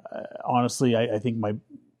honestly I think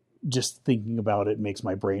just thinking about it makes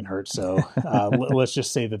my brain hurt. So let's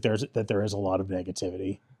just say that there is a lot of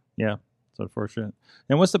negativity. Yeah. It's unfortunate.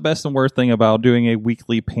 And what's the best and worst thing about doing a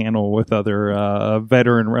weekly panel with other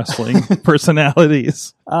veteran wrestling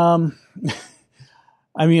personalities? I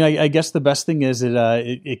mean, I guess the best thing is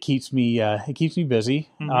it keeps me busy.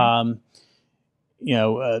 At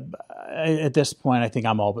this point, I think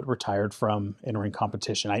I'm all but retired from in-ring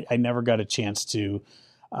competition. I never got a chance to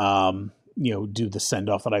do the send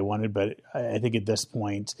off that I wanted, but I think at this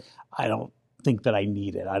point, I don't think that I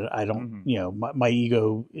need it. I don't, my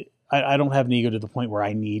ego. I don't have an ego to the point where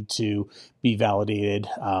I need to be validated.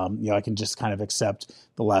 I can just kind of accept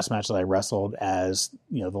the last match that I wrestled as,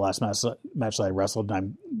 the last match that I wrestled. And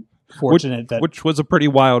I'm fortunate which was a pretty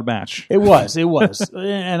wild match. It was.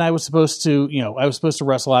 And I was supposed to,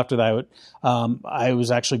 wrestle after that. I was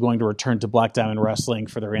actually going to return to Black Diamond Wrestling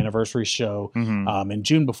for their anniversary show in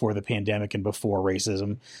June, before the pandemic and before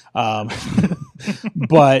racism. But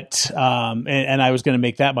I was going to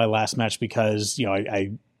make that my last match because,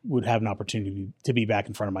 I would have an opportunity to be back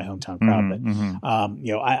in front of my hometown crowd. But,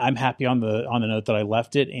 I'm happy on the note that I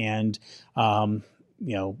left it. And,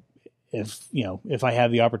 if I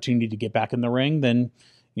have the opportunity to get back in the ring, then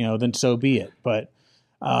so be it. But,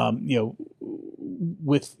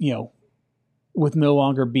 with, with no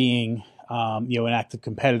longer being, an active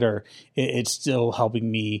competitor, it's still helping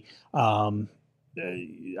me.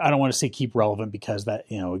 I don't want to say keep relevant because that,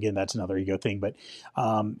 again, that's another ego thing, but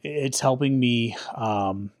it's helping me,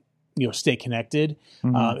 stay connected.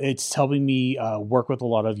 Mm-hmm. It's helping me work with a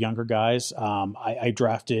lot of younger guys. I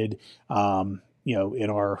drafted, in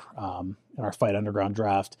our Fight Underground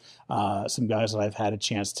draft, some guys that I've had a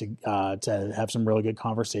chance to have some really good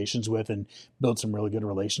conversations with and build some really good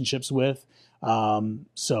relationships with.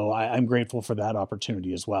 So I'm grateful for that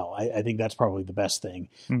opportunity as well. I think that's probably the best thing.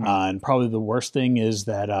 Mm-hmm. And probably the worst thing is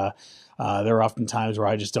that there are often times where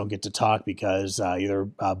I just don't get to talk because either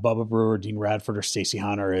Bubba Brewer, Dean Radford, or Stacey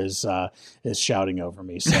Hunter is shouting over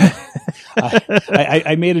me. So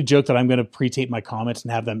I made a joke that I'm going to pre-tape my comments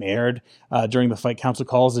and have them aired during the Fight Council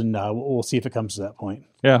calls, and we'll see if it comes to that point.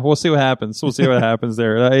 Yeah, we'll see what happens. We'll see what happens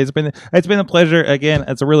there. It's been a pleasure. Again,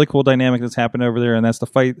 it's a really cool dynamic that's happened over there, and that's the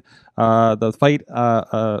Fight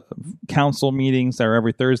Council meetings that are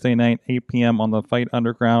every Thursday night, 8 p.m. on the Fight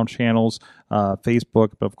Underground channels,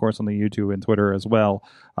 Facebook, but of course on the YouTube and Twitter as well.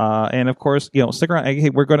 And of course, stick around.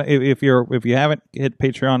 Hey, we're gonna if you haven't hit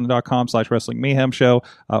patreon.com/Wrestling Mayhem Show,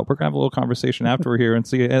 we're gonna have a little conversation after we're here and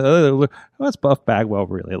see what's Buff Bagwell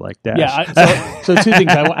really like, Dash. Yeah. So two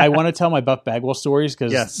things. I want to tell my Buff Bagwell stories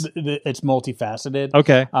because it's multifaceted.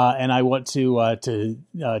 Okay. And I want to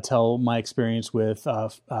tell my experience with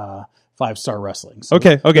 5-Star Wrestling. So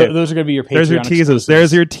okay. Those are going to be your Patreon. There's your teases. Exclusives.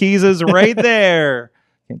 There's your teases right there.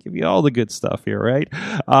 Can't give you all the good stuff here, right?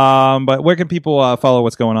 But where can people follow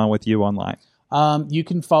what's going on with you online? You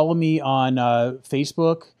can follow me on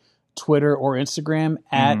Facebook, Twitter, or Instagram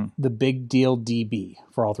at The Big Deal DB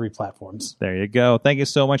for all three platforms. There you go. Thank you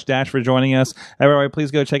so much, Dash, for joining us. Everybody,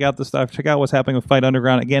 please go check out the stuff. Check out what's happening with Fight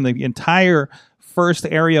Underground. Again, the entire first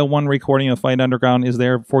Area 1 recording of Fight Underground is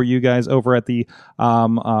there for you guys over at the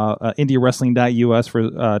IndieWrestling.us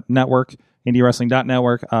for network.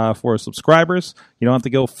 IndieWrestling.network for subscribers. You don't have to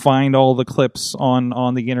go find all the clips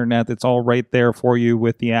on the internet. It's all right there for you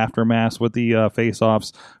with the aftermaths, with the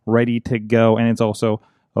face-offs ready to go. And it's also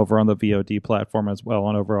over on the VOD platform as well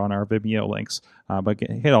and over on our Vimeo links. But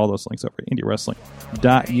hit all those links over at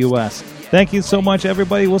IndieWrestling.us. Thank you so much,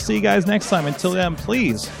 everybody. We'll see you guys next time. Until then,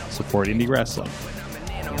 please support Indie Wrestling.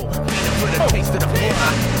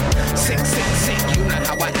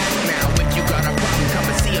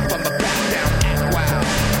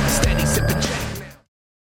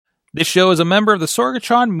 This show is a member of the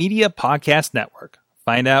Sorgatron Media Podcast Network.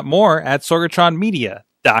 Find out more at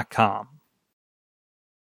sorgatronmedia.com.